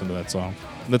back and listen to that song.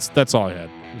 And that's all I had.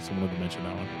 Just wanted to mention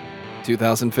that one.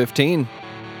 2015,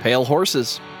 Pale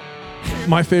Horses.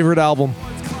 My favorite album.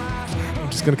 I'm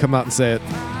just going to come out and say it.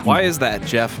 Why is that,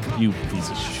 Jeff? You piece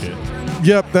of shit.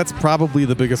 Yep, that's probably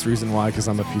the biggest reason why, because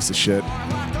I'm a piece of shit.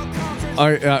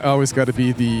 I always got to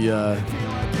be the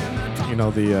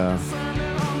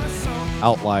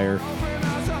outlier.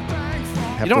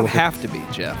 You don't have to be,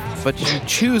 Jeff, but you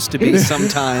choose to be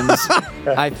sometimes.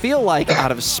 I feel like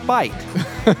out of spite.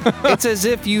 It's as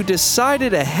if you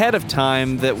decided ahead of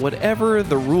time that whatever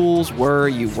the rules were,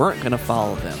 you weren't going to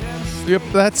follow them. Yep,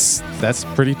 that's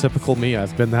pretty typical me.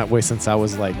 I've been that way since I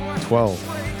was like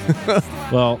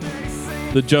 12. Well,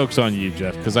 the joke's on you,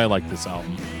 Jeff, because I like this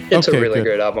album. It's Okay, a really good.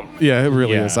 great album. Yeah, it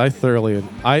really Yeah. is.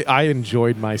 I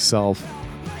enjoyed myself.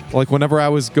 Like whenever I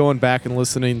was going back and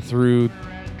listening through,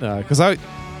 because I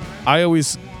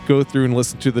always go through and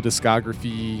listen to the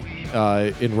discography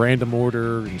in random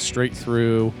order and straight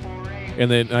through,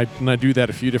 and then I do that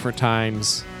a few different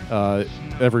times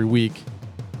every week.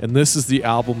 And this is the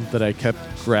album that I kept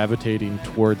gravitating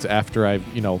towards after I've,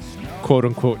 quote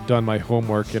unquote, done my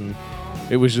homework, and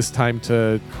it was just time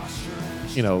to,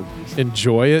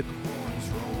 enjoy it.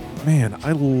 Man,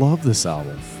 I love this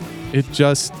album. It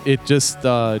just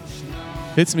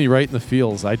hits me right in the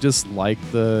feels. I just like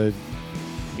the,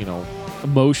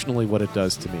 emotionally what it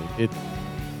does to me.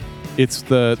 It's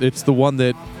the one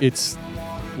that it's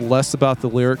less about the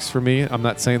lyrics for me. I'm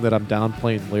not saying that I'm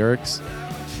downplaying lyrics,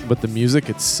 but the music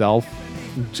itself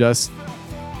just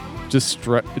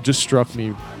struck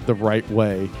me the right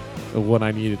way when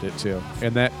I needed it to.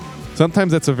 And that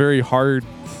sometimes that's a very hard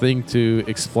thing to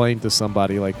explain to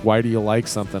somebody. Like, why do you like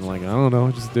something? Like, I don't know,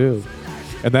 I just do.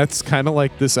 And that's kind of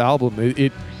like this album.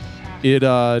 It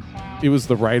was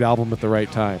the right album at the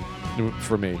right time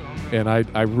for me. And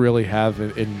I really have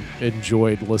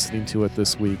enjoyed listening to it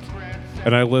this week.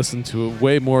 And I listened to it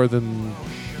way more than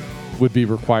would be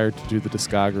required to do the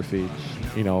discography.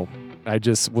 I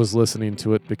just was listening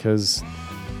to it because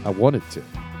I wanted to,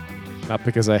 not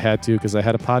because I had to, because I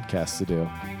had a podcast to do.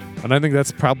 And I think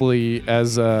that's probably,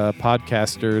 as a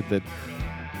podcaster that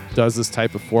does this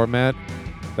type of format,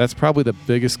 that's probably the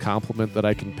biggest compliment that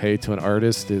I can pay to an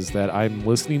artist, is that I'm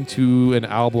listening to an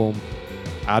album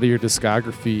out of your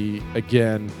discography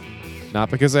again, not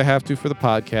because I have to for the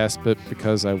podcast, but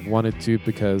because I wanted to,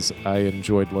 because I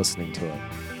enjoyed listening to it.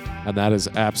 And that is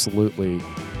absolutely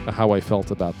how I felt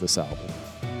about this album.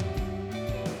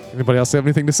 Anybody else have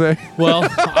anything to say? Well,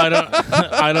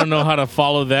 I don't know how to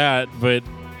follow that, but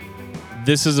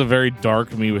this is a very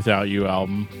dark Me Without You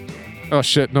album. Oh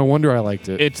shit, no wonder I liked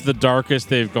it. It's the darkest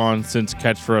they've gone since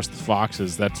Catch for Us the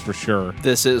Foxes, that's for sure.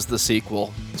 This is the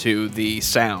sequel to the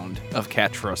sound of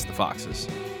Catch for Us the Foxes.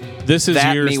 This is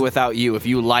That years. Me Without You. If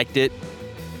you liked it,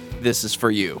 this is for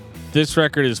you. This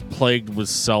record is plagued with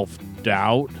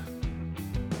self-doubt.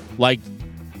 Like,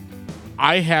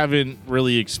 I haven't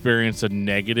really experienced a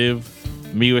negative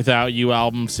Me Without You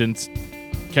album since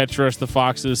Catch for Us the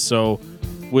Foxes, so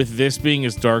with this being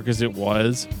as dark as it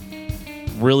was,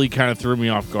 really kind of threw me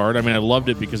off guard. I mean, I loved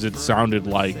it because it sounded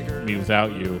like Me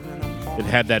Without You. It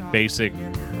had that basic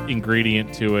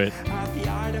ingredient to it.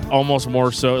 Almost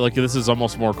more so, like this is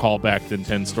almost more callback than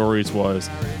 10 Stories was,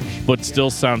 but still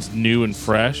sounds new and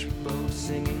fresh.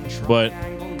 But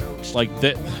like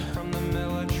that,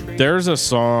 there's a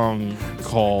song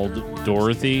called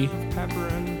Dorothy,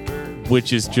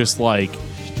 which is just like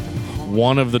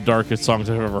one of the darkest songs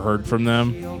I've ever heard from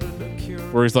them.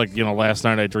 Where he's like, last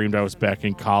night I dreamed I was back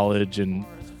in college, and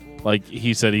like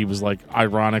he said he was like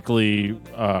ironically,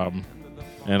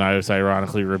 and I was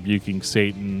ironically rebuking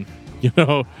Satan,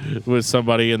 with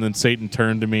somebody, and then Satan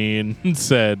turned to me and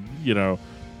said,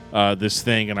 this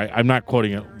thing, and I'm not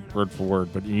quoting it word for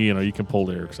word, but you can pull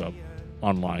lyrics up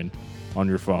online on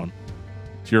your phone.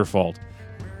 It's your fault,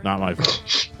 not my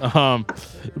fault.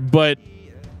 But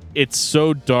it's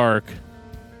so dark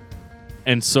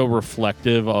and so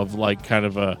reflective of like kind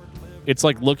of it's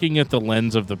like looking at the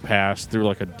lens of the past through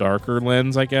like a darker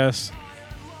lens, I guess,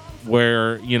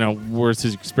 where whereas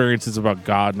his experiences about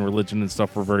God and religion and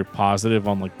stuff were very positive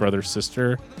on like Brother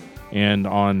Sister and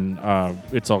on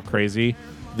It's All Crazy.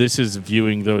 This is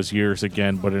viewing those years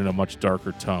again, but in a much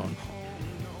darker tone.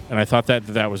 And I thought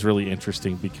that was really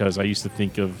interesting because I used to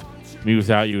think of Me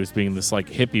Without You as being this like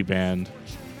hippie band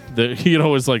that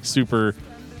was like super,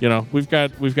 we've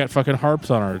got fucking harps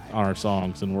on our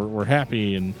songs and we're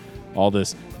happy and all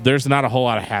this. There's not a whole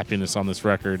lot of happiness on this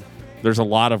record. There's a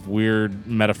lot of weird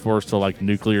metaphors to like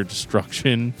nuclear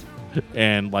destruction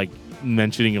and like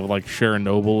mentioning of like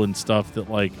Chernobyl and stuff that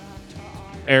like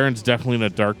Aaron's definitely in a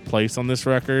dark place on this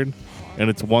record, and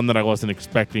it's one that I wasn't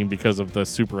expecting because of the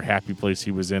super happy place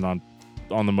he was in on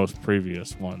the most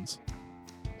previous ones.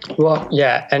 Well,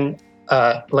 yeah, and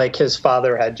like his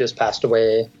father had just passed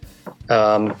away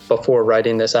before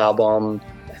writing this album,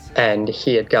 and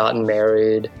he had gotten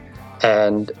married,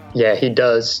 and yeah, he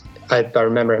does. I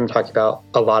remember him talking about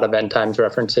a lot of end times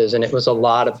references, and it was a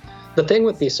lot of the thing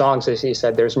with these songs is he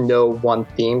said there's no one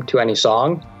theme to any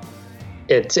song.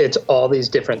 It's all these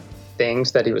different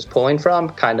things that he was pulling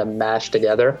from kind of mashed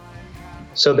together.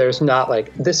 So there's not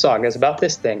like this song is about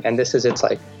this thing and it's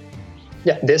like,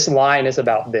 yeah, this line is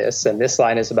about this and this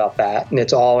line is about that. And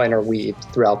it's all interweaved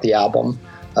throughout the album,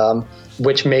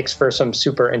 which makes for some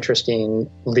super interesting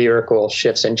lyrical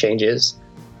shifts and changes.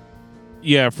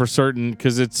 Yeah, for certain,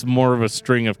 because it's more of a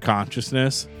string of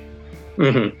consciousness,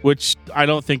 which I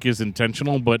don't think is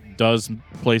intentional, but does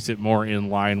place it more in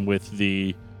line with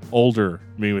the older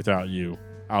Me Without You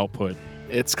output.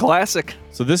 It's classic.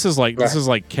 So this is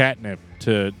like catnip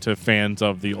to fans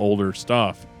of the older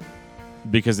stuff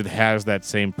because it has that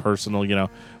same personal,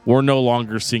 we're no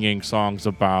longer singing songs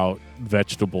about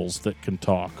vegetables that can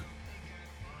talk.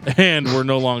 And we're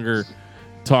no longer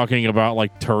talking about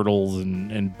like turtles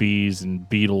and bees and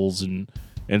beetles and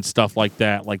stuff like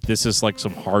that. Like this is like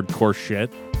some hardcore shit.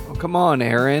 Oh, come on,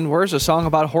 Aaron. Where's a song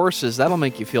about horses? That'll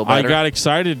make you feel better. I got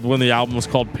excited when the album was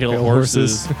called Pale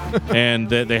Horses and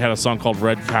they had a song called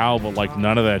Red Cow, but like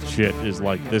none of that shit is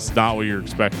like, this is not what you're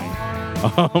expecting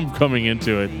coming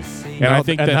into it. And I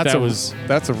think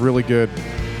that's a really good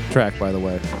track, by the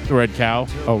way. Red Cow.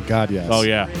 Oh God, yes. Oh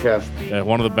yeah,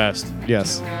 one of the best.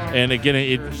 Yes. And again,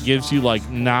 it gives you like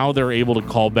now they're able to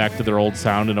call back to their old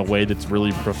sound in a way that's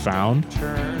really profound.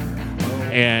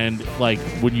 And like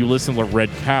when you listen to Red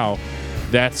Cow,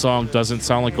 that song doesn't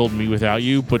sound like old Me Without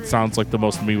You, but sounds like the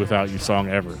most Me Without You song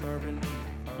ever.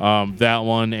 That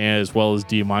one, as well as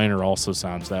D Minor, also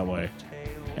sounds that way.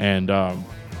 And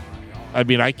I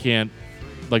mean, I can't,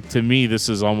 like, to me, this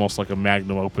is almost like a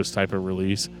magnum opus type of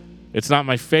release. It's not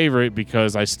my favorite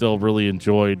because I still really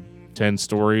enjoyed 10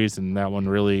 Stories, and that one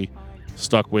really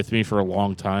stuck with me for a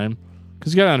long time.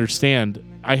 Because you got to understand,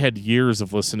 I had years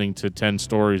of listening to 10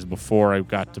 Stories before I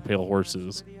got to Pale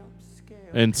Horses.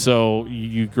 And so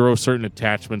you grow certain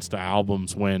attachments to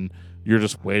albums when you're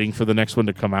just waiting for the next one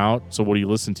to come out. So what do you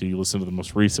listen to? You listen to the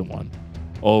most recent one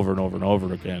over and over and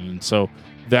over again. And so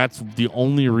that's the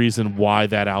only reason why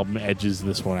that album edges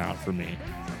this one out for me.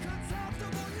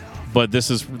 But this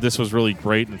was really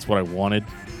great, and it's what I wanted.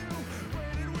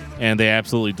 And they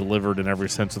absolutely delivered in every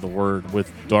sense of the word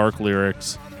with dark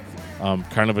lyrics,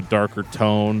 kind of a darker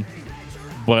tone,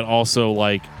 but also,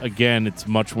 like, again, it's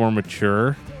much more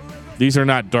mature. These are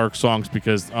not dark songs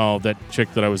because, oh, that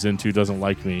chick that I was into doesn't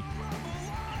like me.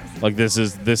 Like, this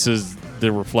is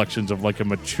the reflections of, like, a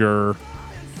mature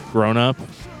grown-up,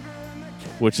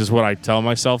 which is what I tell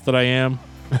myself that I am.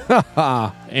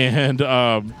 And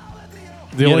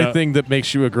The You only know- thing that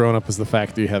makes you a grown up is the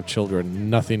fact that you have children.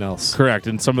 Nothing else. Correct,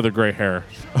 and some of the gray hair.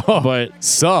 Oh, But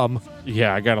some.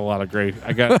 yeah, I got a lot of gray.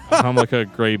 I'm like a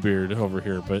gray beard over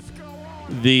here. But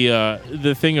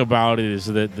the thing about it is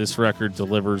that this record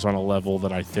delivers on a level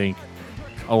that I think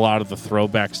a lot of the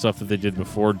throwback stuff that they did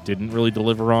before didn't really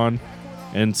deliver on.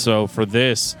 And so for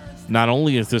this, not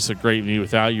only is this a great Me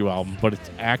Without You album, but it's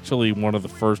actually one of the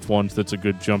first ones that's a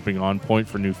good jumping on point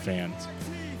for new fans.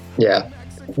 Yeah,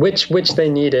 which they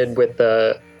needed with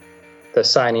the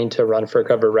signing to Run for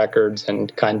Cover Records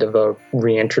and kind of a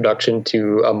reintroduction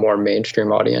to a more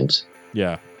mainstream audience.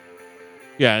 Yeah.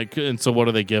 Yeah, and so what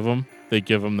do they give them? They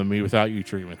give them the Me Without You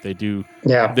treatment. They do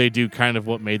kind of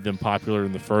what made them popular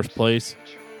in the first place,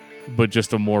 but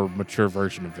just a more mature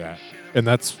version of that. And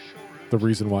that's the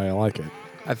reason why I like it.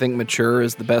 I think mature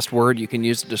is the best word you can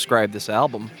use to describe this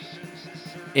album.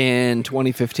 In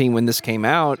 2015, when this came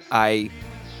out, I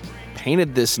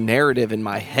painted this narrative in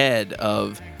my head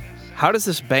of how does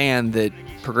this band that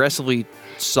progressively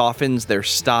softens their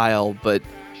style but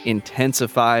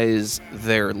intensifies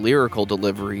their lyrical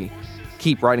delivery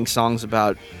keep writing songs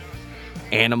about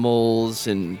animals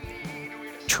and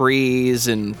trees,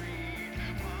 and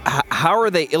how are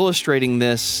they illustrating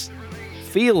this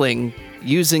feeling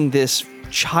using this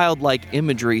childlike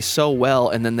imagery so well,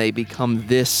 and then they become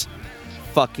this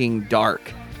fucking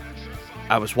dark.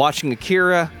 I was watching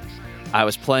Akira, I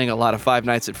was playing a lot of Five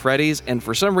Nights at Freddy's, and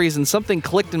for some reason something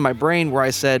clicked in my brain where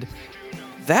I said,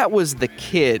 that was the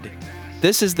kid.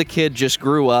 This is the kid just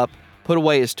grew up, put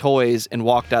away his toys, and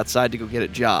walked outside to go get a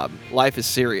job. Life is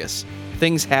serious.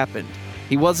 Things happened.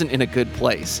 He wasn't in a good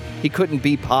place. He couldn't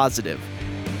be positive,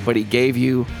 but he gave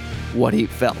you what he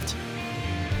felt.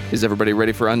 Is everybody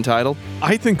ready for Untitled?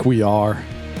 I think we are.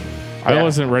 I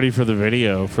wasn't ready for the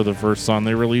video for the first song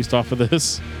they released off of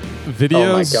this.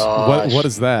 Videos? Oh my gosh. What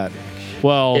is that?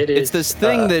 Well, It's this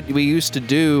thing that we used to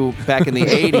do back in the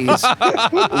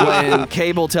 80s when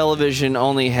cable television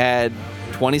only had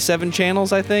 27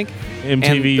 channels, I think. MTV And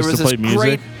there used was to play this music.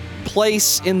 great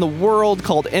place in the world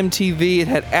called MTV. It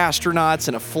had astronauts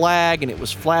and a flag, and it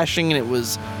was flashing, and it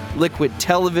was liquid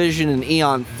television and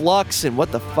Eon Flux, and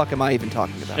what the fuck am I even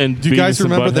talking about? And Do you guys Beavis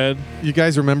and remember Butthead. You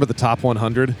guys remember the top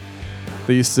 100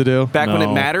 they used to do? Back when it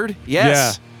No. mattered?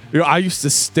 Yes. Yeah. You know, I used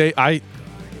to stay.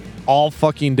 All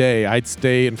fucking day, I'd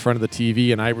stay in front of the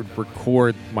TV and I would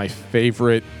record my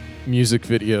favorite music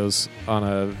videos on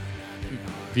a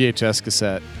VHS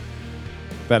cassette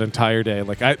that entire day.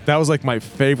 That was like my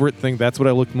favorite thing. That's what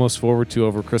I looked most forward to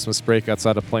over Christmas break,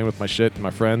 outside of playing with my shit and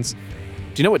my friends. Do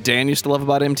you know what Dan used to love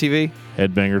about MTV?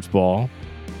 Headbangers Ball.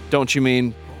 Don't you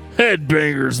mean,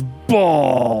 Headbangers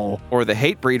Ball. or the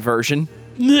Hatebreed version?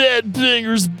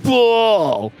 Headbangers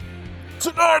Ball.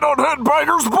 Tonight on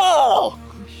Headbangers Ball!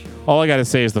 All I gotta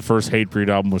say is the first Hatebreed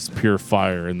album was pure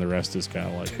fire, and the rest is kind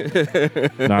of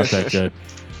like not that good.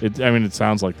 It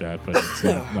sounds like that, but it's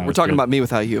not We're as talking good. about Me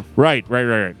Without You. Right.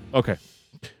 Okay.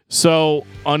 So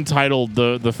Untitled,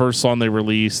 the first song they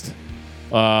released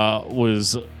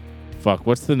was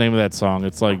what's the name of that song?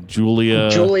 It's like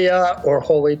Julia or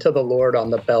Holy to the Lord on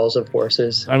the Bells of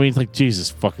Horses. I mean, it's like Jesus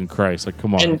fucking Christ. Like,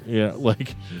 come on. And- Yeah,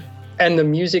 like, And the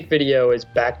music video is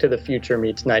Back to the Future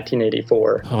meets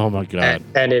 1984. oh my God.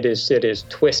 And it is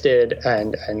twisted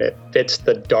and it fits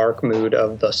the dark mood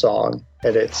of the song.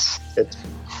 And it's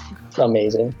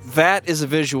amazing. That is a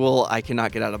visual I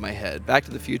cannot get out of my head. Back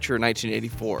to the Future,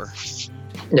 1984.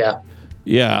 Yeah.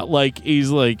 Yeah, like he's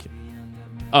like,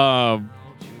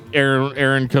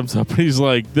 Aaron comes up and he's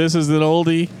like, "This is an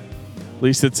oldie." At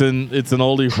least it's an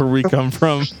oldie where we come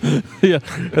from. Yeah,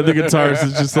 and the guitarist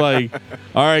is just like,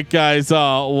 "All right, guys,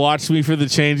 watch me for the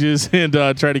changes and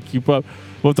try to keep up."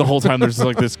 But the whole time there's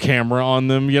like this camera on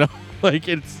them, you know, like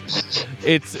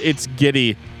it's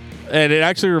giddy. And it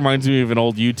actually reminds me of an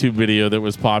old YouTube video that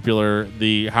was popular,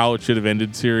 the How It Should Have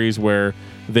Ended series, where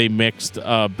they mixed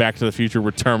Back to the Future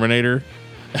with Terminator.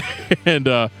 And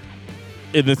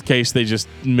in this case, they just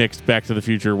mixed Back to the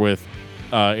Future with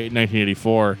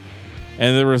 1984.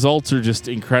 And the results are just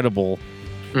incredible.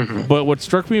 Mm-hmm. But what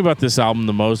struck me about this album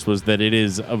the most was that it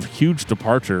is a huge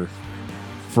departure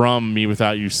from Me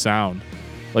Without You sound.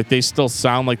 Like, they still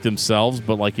sound like themselves,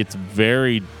 but like it's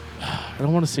very... I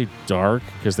don't want to say dark,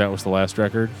 because that was the last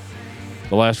record.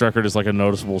 The last record is like a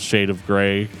noticeable shade of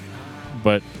gray,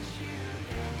 but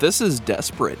This is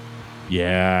desperate.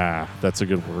 yeah, that's a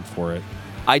good word for it.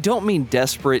 I don't mean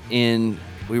desperate in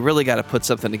we really got to put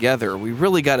something together. We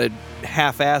really got to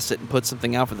half-ass it and put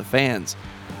something out for the fans.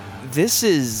 This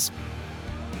is...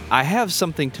 I have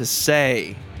something to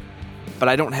say, but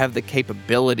I don't have the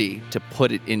capability to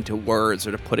put it into words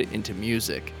or to put it into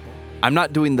music. I'm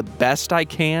not doing the best I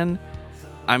can,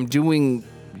 I'm doing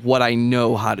what I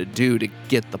know how to do to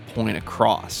get the point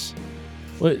across.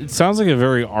 Well, it sounds like a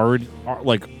very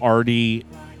arty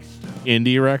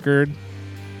indie record.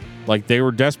 Like, they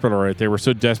were desperate, all right. They were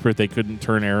so desperate they couldn't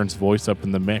turn Aaron's voice up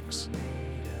in the mix.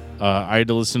 I had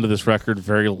to listen to this record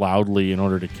very loudly in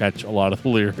order to catch a lot of the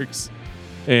lyrics.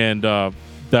 And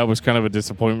that was kind of a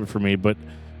disappointment for me. But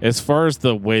as far as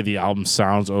the way the album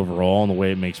sounds overall and the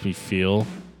way it makes me feel,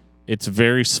 it's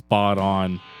very spot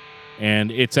on.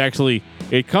 And it's actually,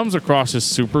 it comes across as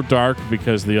super dark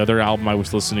because the other album I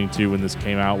was listening to when this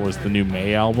came out was the new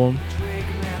May album.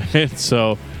 And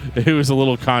so it was a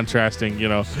little contrasting, you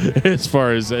know, as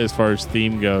far as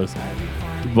theme goes.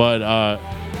 But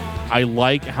I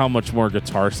like how much more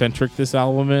guitar-centric this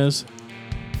album is.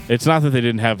 It's not that they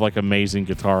didn't have like amazing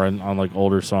guitar on like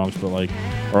older songs, but like,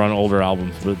 or on older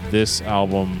albums, but this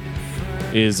album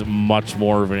is much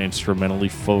more of an instrumentally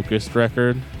focused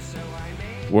record.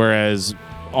 Whereas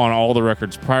on all the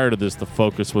records prior to this, the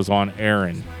focus was on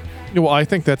Aaron. Well, I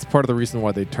think that's part of the reason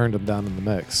why they turned him down in the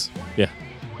mix. Yeah.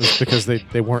 It's because they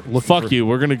weren't looking Fuck you.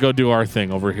 We're going to go do our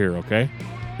thing over here, okay?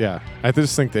 Yeah. I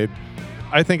just think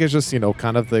I think it's just, you know,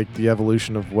 kind of the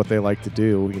evolution of what they like to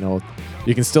do. You know,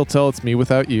 you can still tell it's Me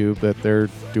Without You, but they're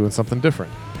doing something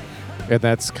different. And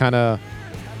that's kind of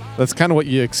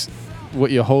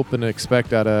what you hope and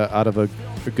expect out of a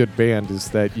good band,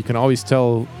 is that you can always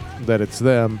tell that it's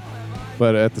them,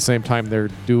 but at the same time they're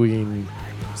doing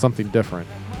something different.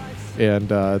 And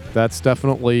that's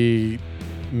definitely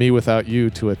Me Without You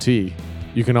to a T.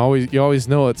 You always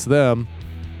know it's them,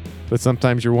 but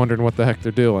sometimes you're wondering what the heck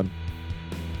they're doing.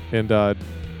 And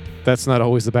that's not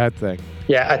always a bad thing.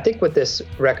 Yeah, I think with this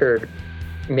record,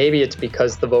 maybe it's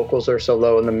because the vocals are so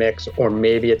low in the mix, or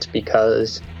maybe it's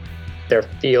because there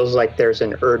feels like there's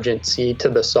an urgency to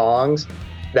the songs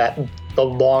that the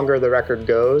longer the record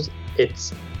goes,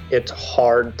 it's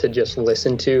hard to just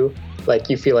listen to. Like,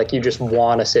 you feel like you just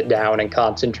want to sit down and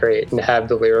concentrate and have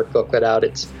the lyric booklet out.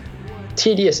 It's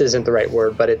tedious isn't the right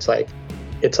word, but it's like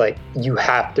you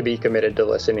have to be committed to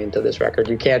listening to this record.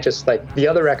 You can't just, like, the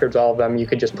other records, all of them, you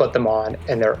could just put them on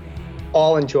and they're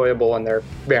all enjoyable in their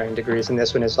varying degrees. And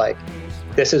this one is like,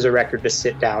 this is a record to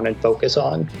sit down and focus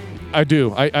on. I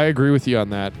do. I agree with you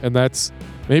on that. And that's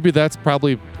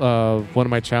probably one of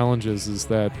my challenges, is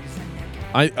that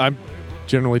I'm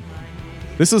generally,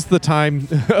 this is the time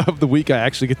of the week I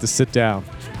actually get to sit down.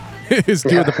 is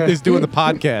doing the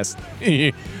podcast.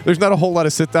 There's not a whole lot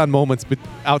of sit down moments, but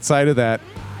outside of that.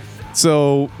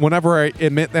 So whenever I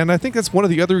admit, and I think that's one of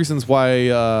the other reasons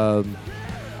why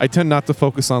I tend not to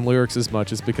focus on lyrics as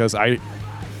much, is because I'm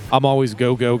always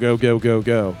go.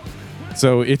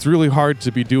 So it's really hard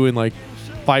to be doing like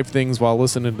 5 things while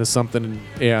listening to something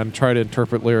and try to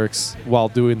interpret lyrics while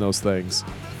doing those things.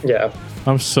 Yeah.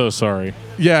 I'm so sorry.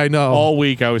 Yeah, I know. All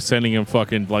week I was sending him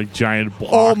fucking like giant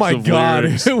blocks Oh my of God,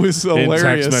 lyrics it was hilarious.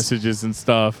 and text messages and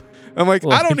stuff. I'm like,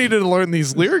 I don't need to learn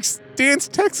these lyrics. Dan's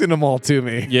texting them all to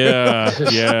me. Yeah.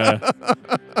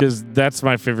 Because that's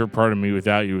my favorite part of Me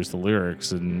Without You, is the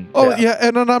lyrics. And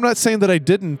And I'm not saying that I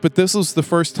didn't, but this was the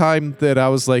first time that I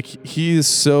was like, he is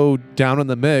so down in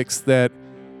the mix that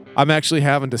I'm actually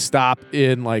having to stop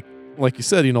in, like you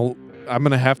said, you know, I'm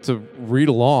going to have to read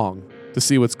along to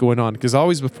see what's going on. Because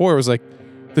always before it was like,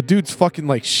 the dude's fucking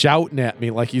like shouting at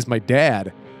me like he's my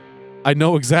dad. I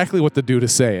know exactly what the dude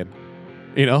is saying.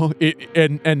 You know,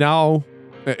 and now,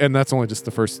 and that's only just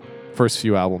the first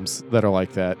few albums that are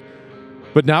like that.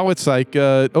 But now it's like,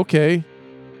 okay,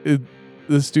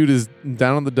 this dude is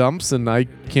down in the dumps and I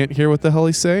can't hear what the hell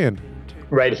he's saying.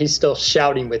 Right, he's still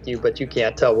shouting with you, but you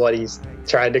can't tell what he's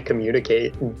trying to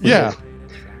communicate. Yeah.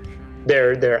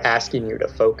 They're asking you to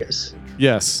focus.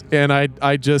 Yes, and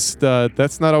I just,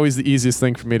 that's not always the easiest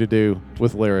thing for me to do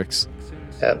with lyrics.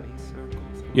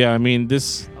 Yeah, I mean,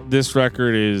 this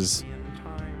record is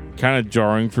kind of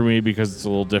jarring for me because it's a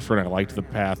little different. I liked the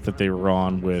path that they were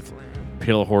on with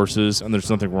Pale Horses, and there's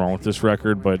nothing wrong with this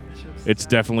record, but it's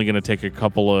definitely going to take a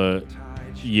couple of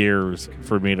years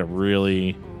for me to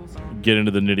really get into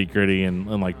the nitty gritty and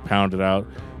like pound it out.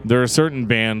 There are certain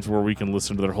bands where we can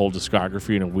listen to their whole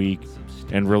discography in a week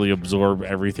and really absorb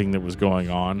everything that was going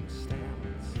on.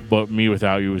 But Me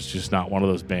Without You is just not one of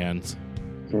those bands.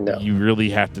 No. You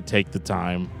really have to take the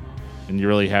time, and you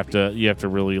have to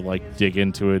really like dig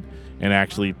into it and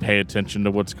actually pay attention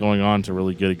to what's going on to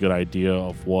really get a good idea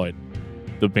of what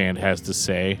the band has to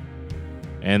say.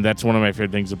 And that's one of my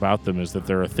favorite things about them, is that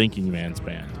they're a thinking man's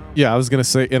band. Yeah, I was gonna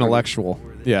say intellectual.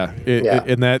 Yeah,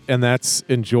 and that's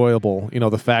enjoyable. You know,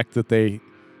 the fact that they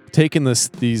taken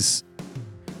these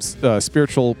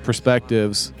spiritual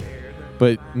perspectives,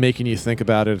 but making you think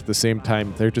about it at the same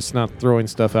time. They're just not throwing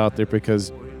stuff out there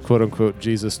because, quote unquote,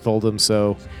 Jesus told them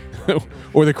so,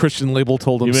 or the Christian label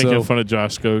told them You so. making fun of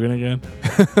Josh Gogan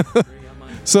again?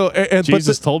 So, and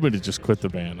Jesus told me to just quit the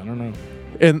band. I don't know.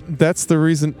 And that's the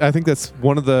reason. I think that's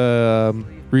one of the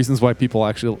reasons why people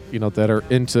actually, that are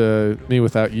into Me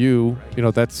Without You.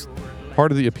 That's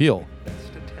part of the appeal,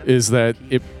 is that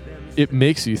it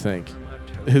makes you think.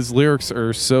 His lyrics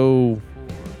are so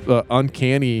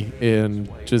uncanny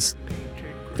and just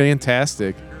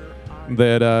fantastic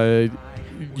that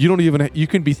you don't even. You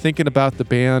can be thinking about the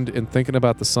band and thinking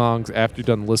about the songs after you're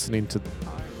done listening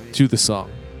to the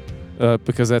song,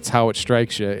 because that's how it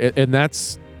strikes you, and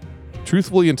that's.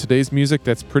 Truthfully, in today's music,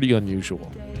 that's pretty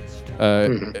unusual.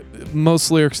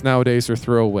 Most lyrics nowadays are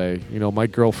throwaway. My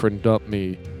girlfriend dumped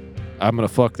me. I'm going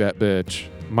to fuck that bitch.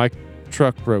 My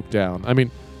truck broke down. I mean,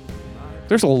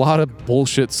 there's a lot of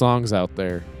bullshit songs out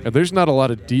there. And there's not a lot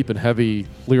of deep and heavy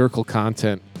lyrical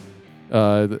content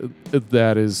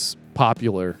that is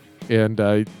popular.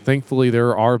 And thankfully,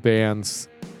 there are bands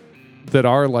that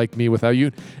are like Me Without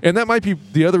You. And that might be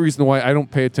the other reason why I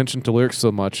don't pay attention to lyrics so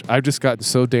much. I've just gotten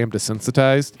so damn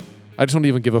desensitized. I just don't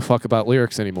even give a fuck about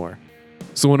lyrics anymore.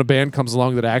 So when a band comes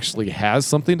along that actually has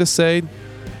something to say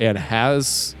and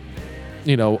has,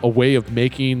 a way of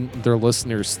making their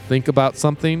listeners think about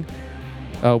something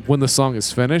when the song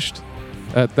is finished,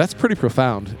 that's pretty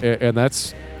profound. And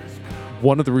that's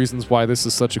one of the reasons why this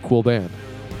is such a cool band.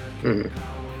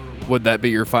 Would that be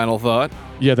your final thought?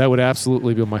 Yeah, that would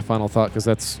absolutely be my final thought, because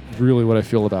that's really what I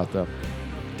feel about them.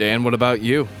 Dan, what about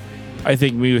you? I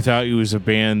think Me Without You is a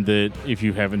band that, if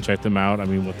you haven't checked them out, I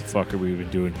mean, what the fuck are we even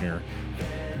doing here?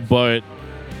 But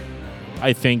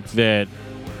I think that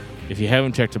if you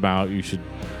haven't checked them out, you should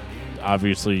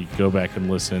obviously go back and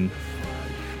listen.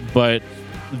 But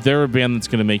they're a band that's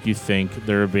going to make you think.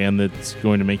 They're a band that's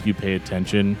going to make you pay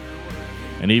attention.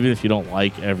 And even if you don't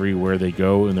like everywhere they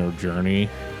go in their journey,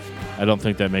 I don't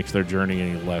think that makes their journey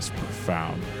any less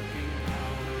profound.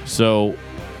 So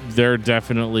they're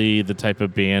definitely the type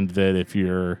of band that if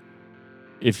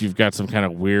you've got some kind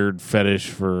of weird fetish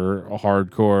for a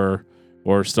hardcore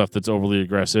or stuff that's overly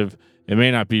aggressive, it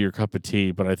may not be your cup of tea,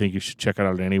 but I think you should check it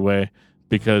out anyway,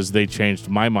 because they changed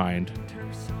my mind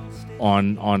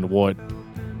on what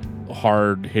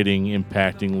hard-hitting,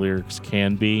 impacting lyrics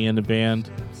can be in a band,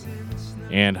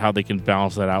 and how they can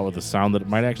balance that out with a sound that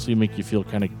might actually make you feel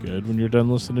kind of good when you're done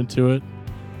listening to it.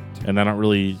 And I don't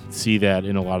really see that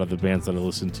in a lot of the bands that I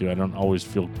listen to. I don't always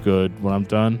feel good when I'm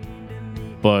done,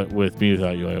 but with Me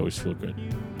Without You, I always feel good.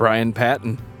 Brian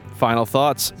Patton, final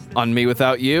thoughts on Me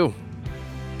Without You?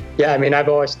 Yeah, I mean, I've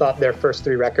always thought their first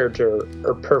 3 records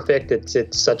are perfect.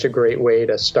 It's such a great way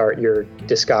to start your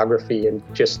discography, and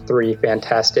just 3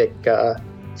 fantastic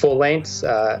full lengths.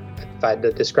 If I had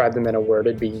to describe them in a word,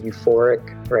 it'd be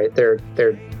euphoric, right?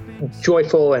 They're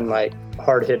joyful and like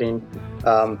hard hitting,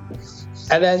 and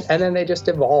then they just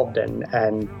evolved,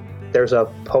 and there's a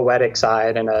poetic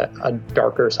side and a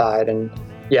darker side, and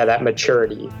that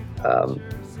maturity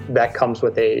that comes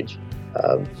with age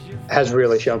has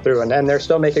really shown through, and they're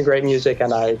still making great music,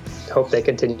 and I hope they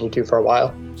continue to for a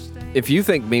while. If you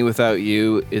think Me Without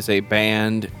You is a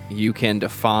band you can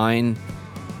define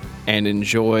and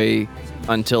enjoy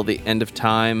until the end of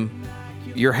time,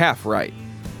 you're half right.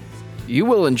 You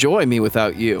will enjoy Me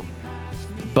Without You,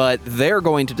 but they're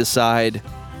going to decide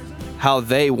how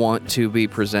they want to be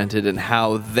presented and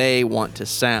how they want to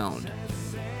sound.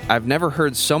 I've never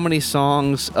heard so many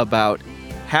songs about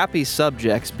happy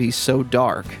subjects be so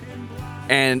dark.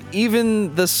 And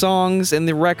even the songs and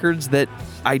the records that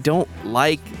I don't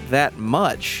like that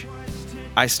much,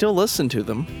 I still listen to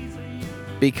them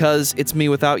because it's Me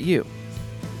Without You.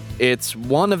 It's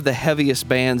one of the heaviest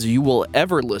bands you will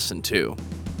ever listen to,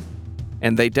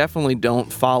 and they definitely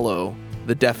don't follow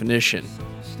the definition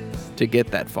to get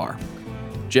that far.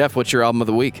 Jeff, what's your album of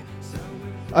the week?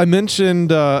 I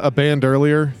mentioned a band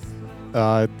earlier.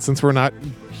 Since we're not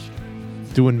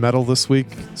doing metal this week,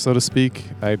 so to speak,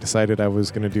 I decided I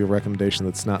was going to do a recommendation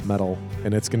that's not metal,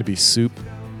 and it's going to be Soup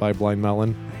by Blind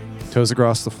Melon. Toes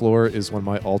Across the Floor is one of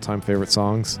my all-time favorite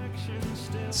songs,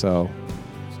 so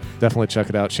definitely check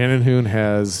it out. Shannon Hoon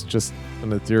has just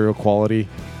an ethereal quality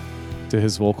to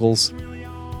his vocals.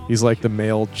 He's like the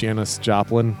male Janis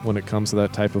Joplin when it comes to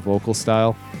that type of vocal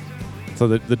style. So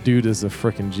the dude is a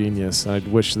freaking genius. I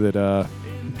wish that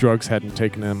drugs hadn't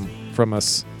taken him from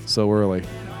us so early.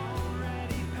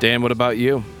 Dan, what about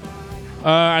you?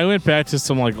 I went back to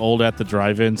some like old At the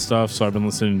Drive-In stuff, so I've been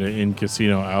listening to In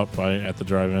Casino Out by At the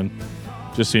Drive-In.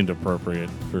 Just seemed appropriate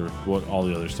for what all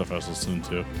the other stuff I was listening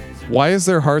to. Why is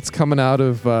there hearts coming out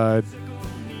of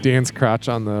Dan's crotch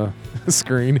on the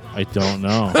screen? I don't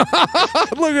know.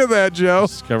 Look at that, Joe.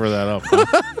 Let's cover that up. Huh?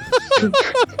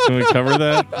 Can we cover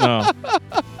that? No.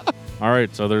 All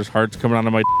right, so there's hearts coming out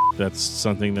of my That's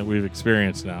something that we've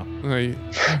experienced now.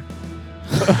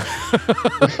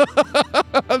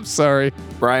 I'm sorry.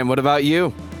 Brian, what about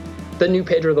you? The new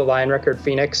Pedro the Lion record,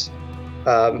 Phoenix.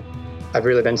 I've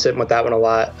really been sitting with that one a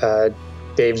lot.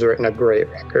 Dave's written a great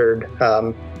record,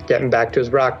 getting back to his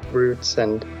rock roots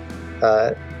and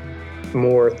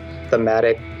more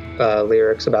thematic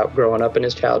lyrics about growing up in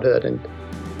his childhood. And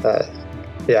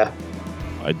yeah.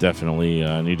 I definitely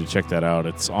need to check that out.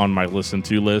 It's on my listen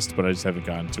to list, but I just haven't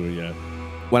gotten to it yet.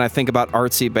 When I think about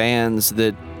artsy bands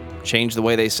that change the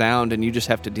way they sound and you just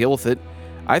have to deal with it,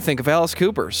 I think of Alice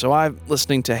Cooper. So I'm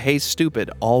listening to Hey Stupid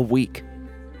all week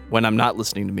when I'm not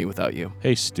listening to Me Without You.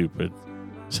 Hey, stupid.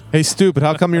 Hey, stupid.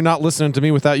 How come you're not listening to Me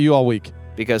Without You all week?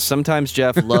 Because sometimes,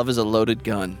 Jeff, love is a loaded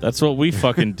gun. That's what we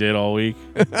fucking did all week.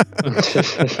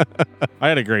 I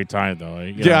had a great time, though.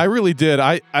 I really did.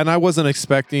 I wasn't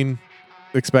expecting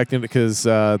it because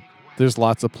there's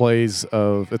lots of plays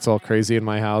of It's All Crazy in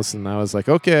my house, and I was like,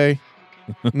 okay,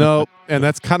 no. And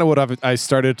that's kind of what I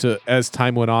started to, as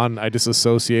time went on, I just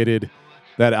associated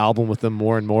that album with them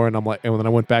more and more. And I'm like, and when I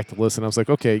went back to listen, I was like,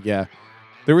 okay, yeah,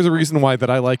 there was a reason why that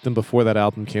I liked them before that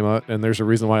album came out, and there's a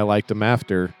reason why I liked them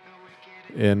after.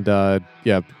 And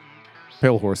yeah,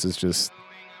 Pale Horse is just,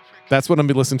 that's what I'm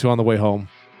gonna be listening to on the way home.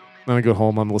 Then I go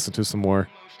home, I'm gonna listen to some more.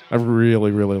 I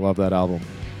really, really love that album.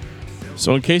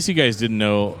 So in case you guys didn't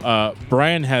know,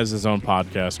 Brian has his own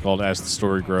podcast called As the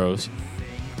Story Grows.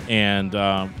 And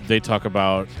they talk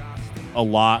about a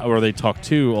lot, or they talk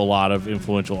to a lot of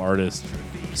influential artists.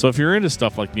 So if you're into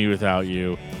stuff like Me Without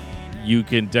You, you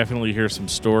can definitely hear some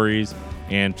stories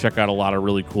and check out a lot of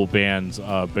really cool bands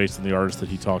based on the artists that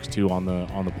he talks to on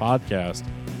the podcast.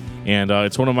 And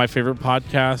it's one of my favorite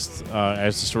podcasts.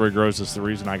 As the Story Grows is the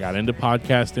reason I got into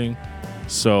podcasting.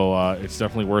 So it's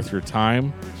definitely worth your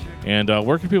time. And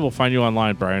where can people find you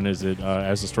online, Brian? Is it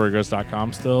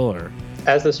asthestorygrows.com still, or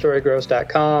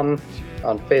asthestorygrows.com,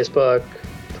 on Facebook,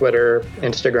 Twitter,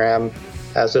 Instagram,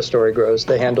 As the Story Grows,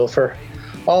 the handle for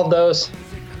all of those.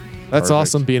 That's Perfect.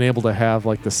 awesome, being able to have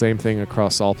like the same thing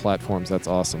across all platforms. That's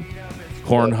awesome.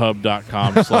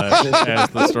 Pornhub.com/As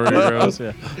the Story Grows.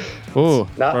 Yeah. Oh,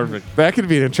 Perfect. That could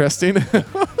be interesting.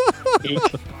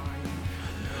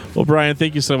 Well, Brian,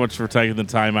 thank you so much for taking the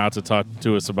time out to talk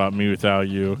to us about Me Without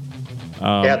You.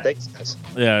 Yeah, thanks, guys.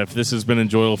 Yeah, if this has been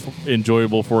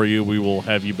enjoyable for you, we will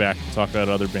have you back to talk about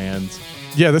other bands.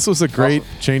 Yeah, this was a great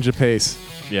change of pace.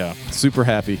 Yeah. Super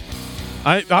happy.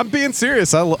 I'm being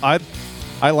serious. I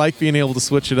like being able to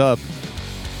switch it up.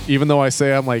 Even though I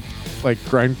say I'm like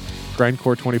grindcore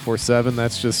 24/7,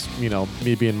 that's just,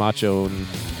 me being macho and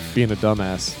being a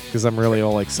dumbass, because I'm really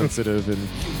all like sensitive and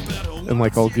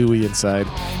like all gooey inside.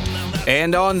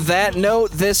 And on that note,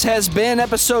 this has been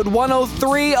episode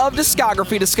 103 of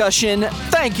Discography Discussion.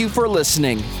 Thank you for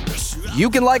listening. You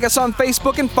can like us on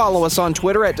Facebook and follow us on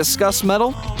Twitter at Discuss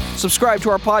Metal. Subscribe to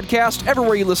our podcast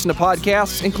everywhere you listen to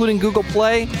podcasts, including Google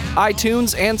Play,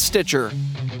 iTunes, and Stitcher.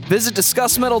 Visit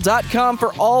DiscussMetal.com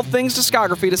for all things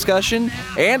discography discussion,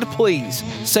 and please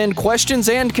send questions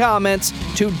and comments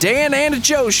to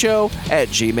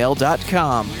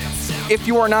danandjoeshow@gmail.com. If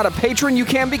you are not a patron, you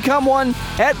can become one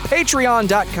at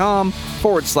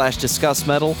patreon.com/Discuss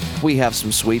Metal. We have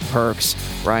some sweet perks.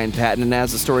 Brian Patton and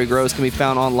As the Story Grows can be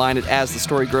found online at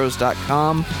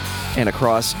asthestorygrows.com and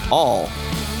across all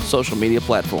social media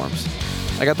platforms.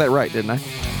 I got that right, didn't I?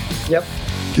 Yep.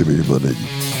 Give me your money.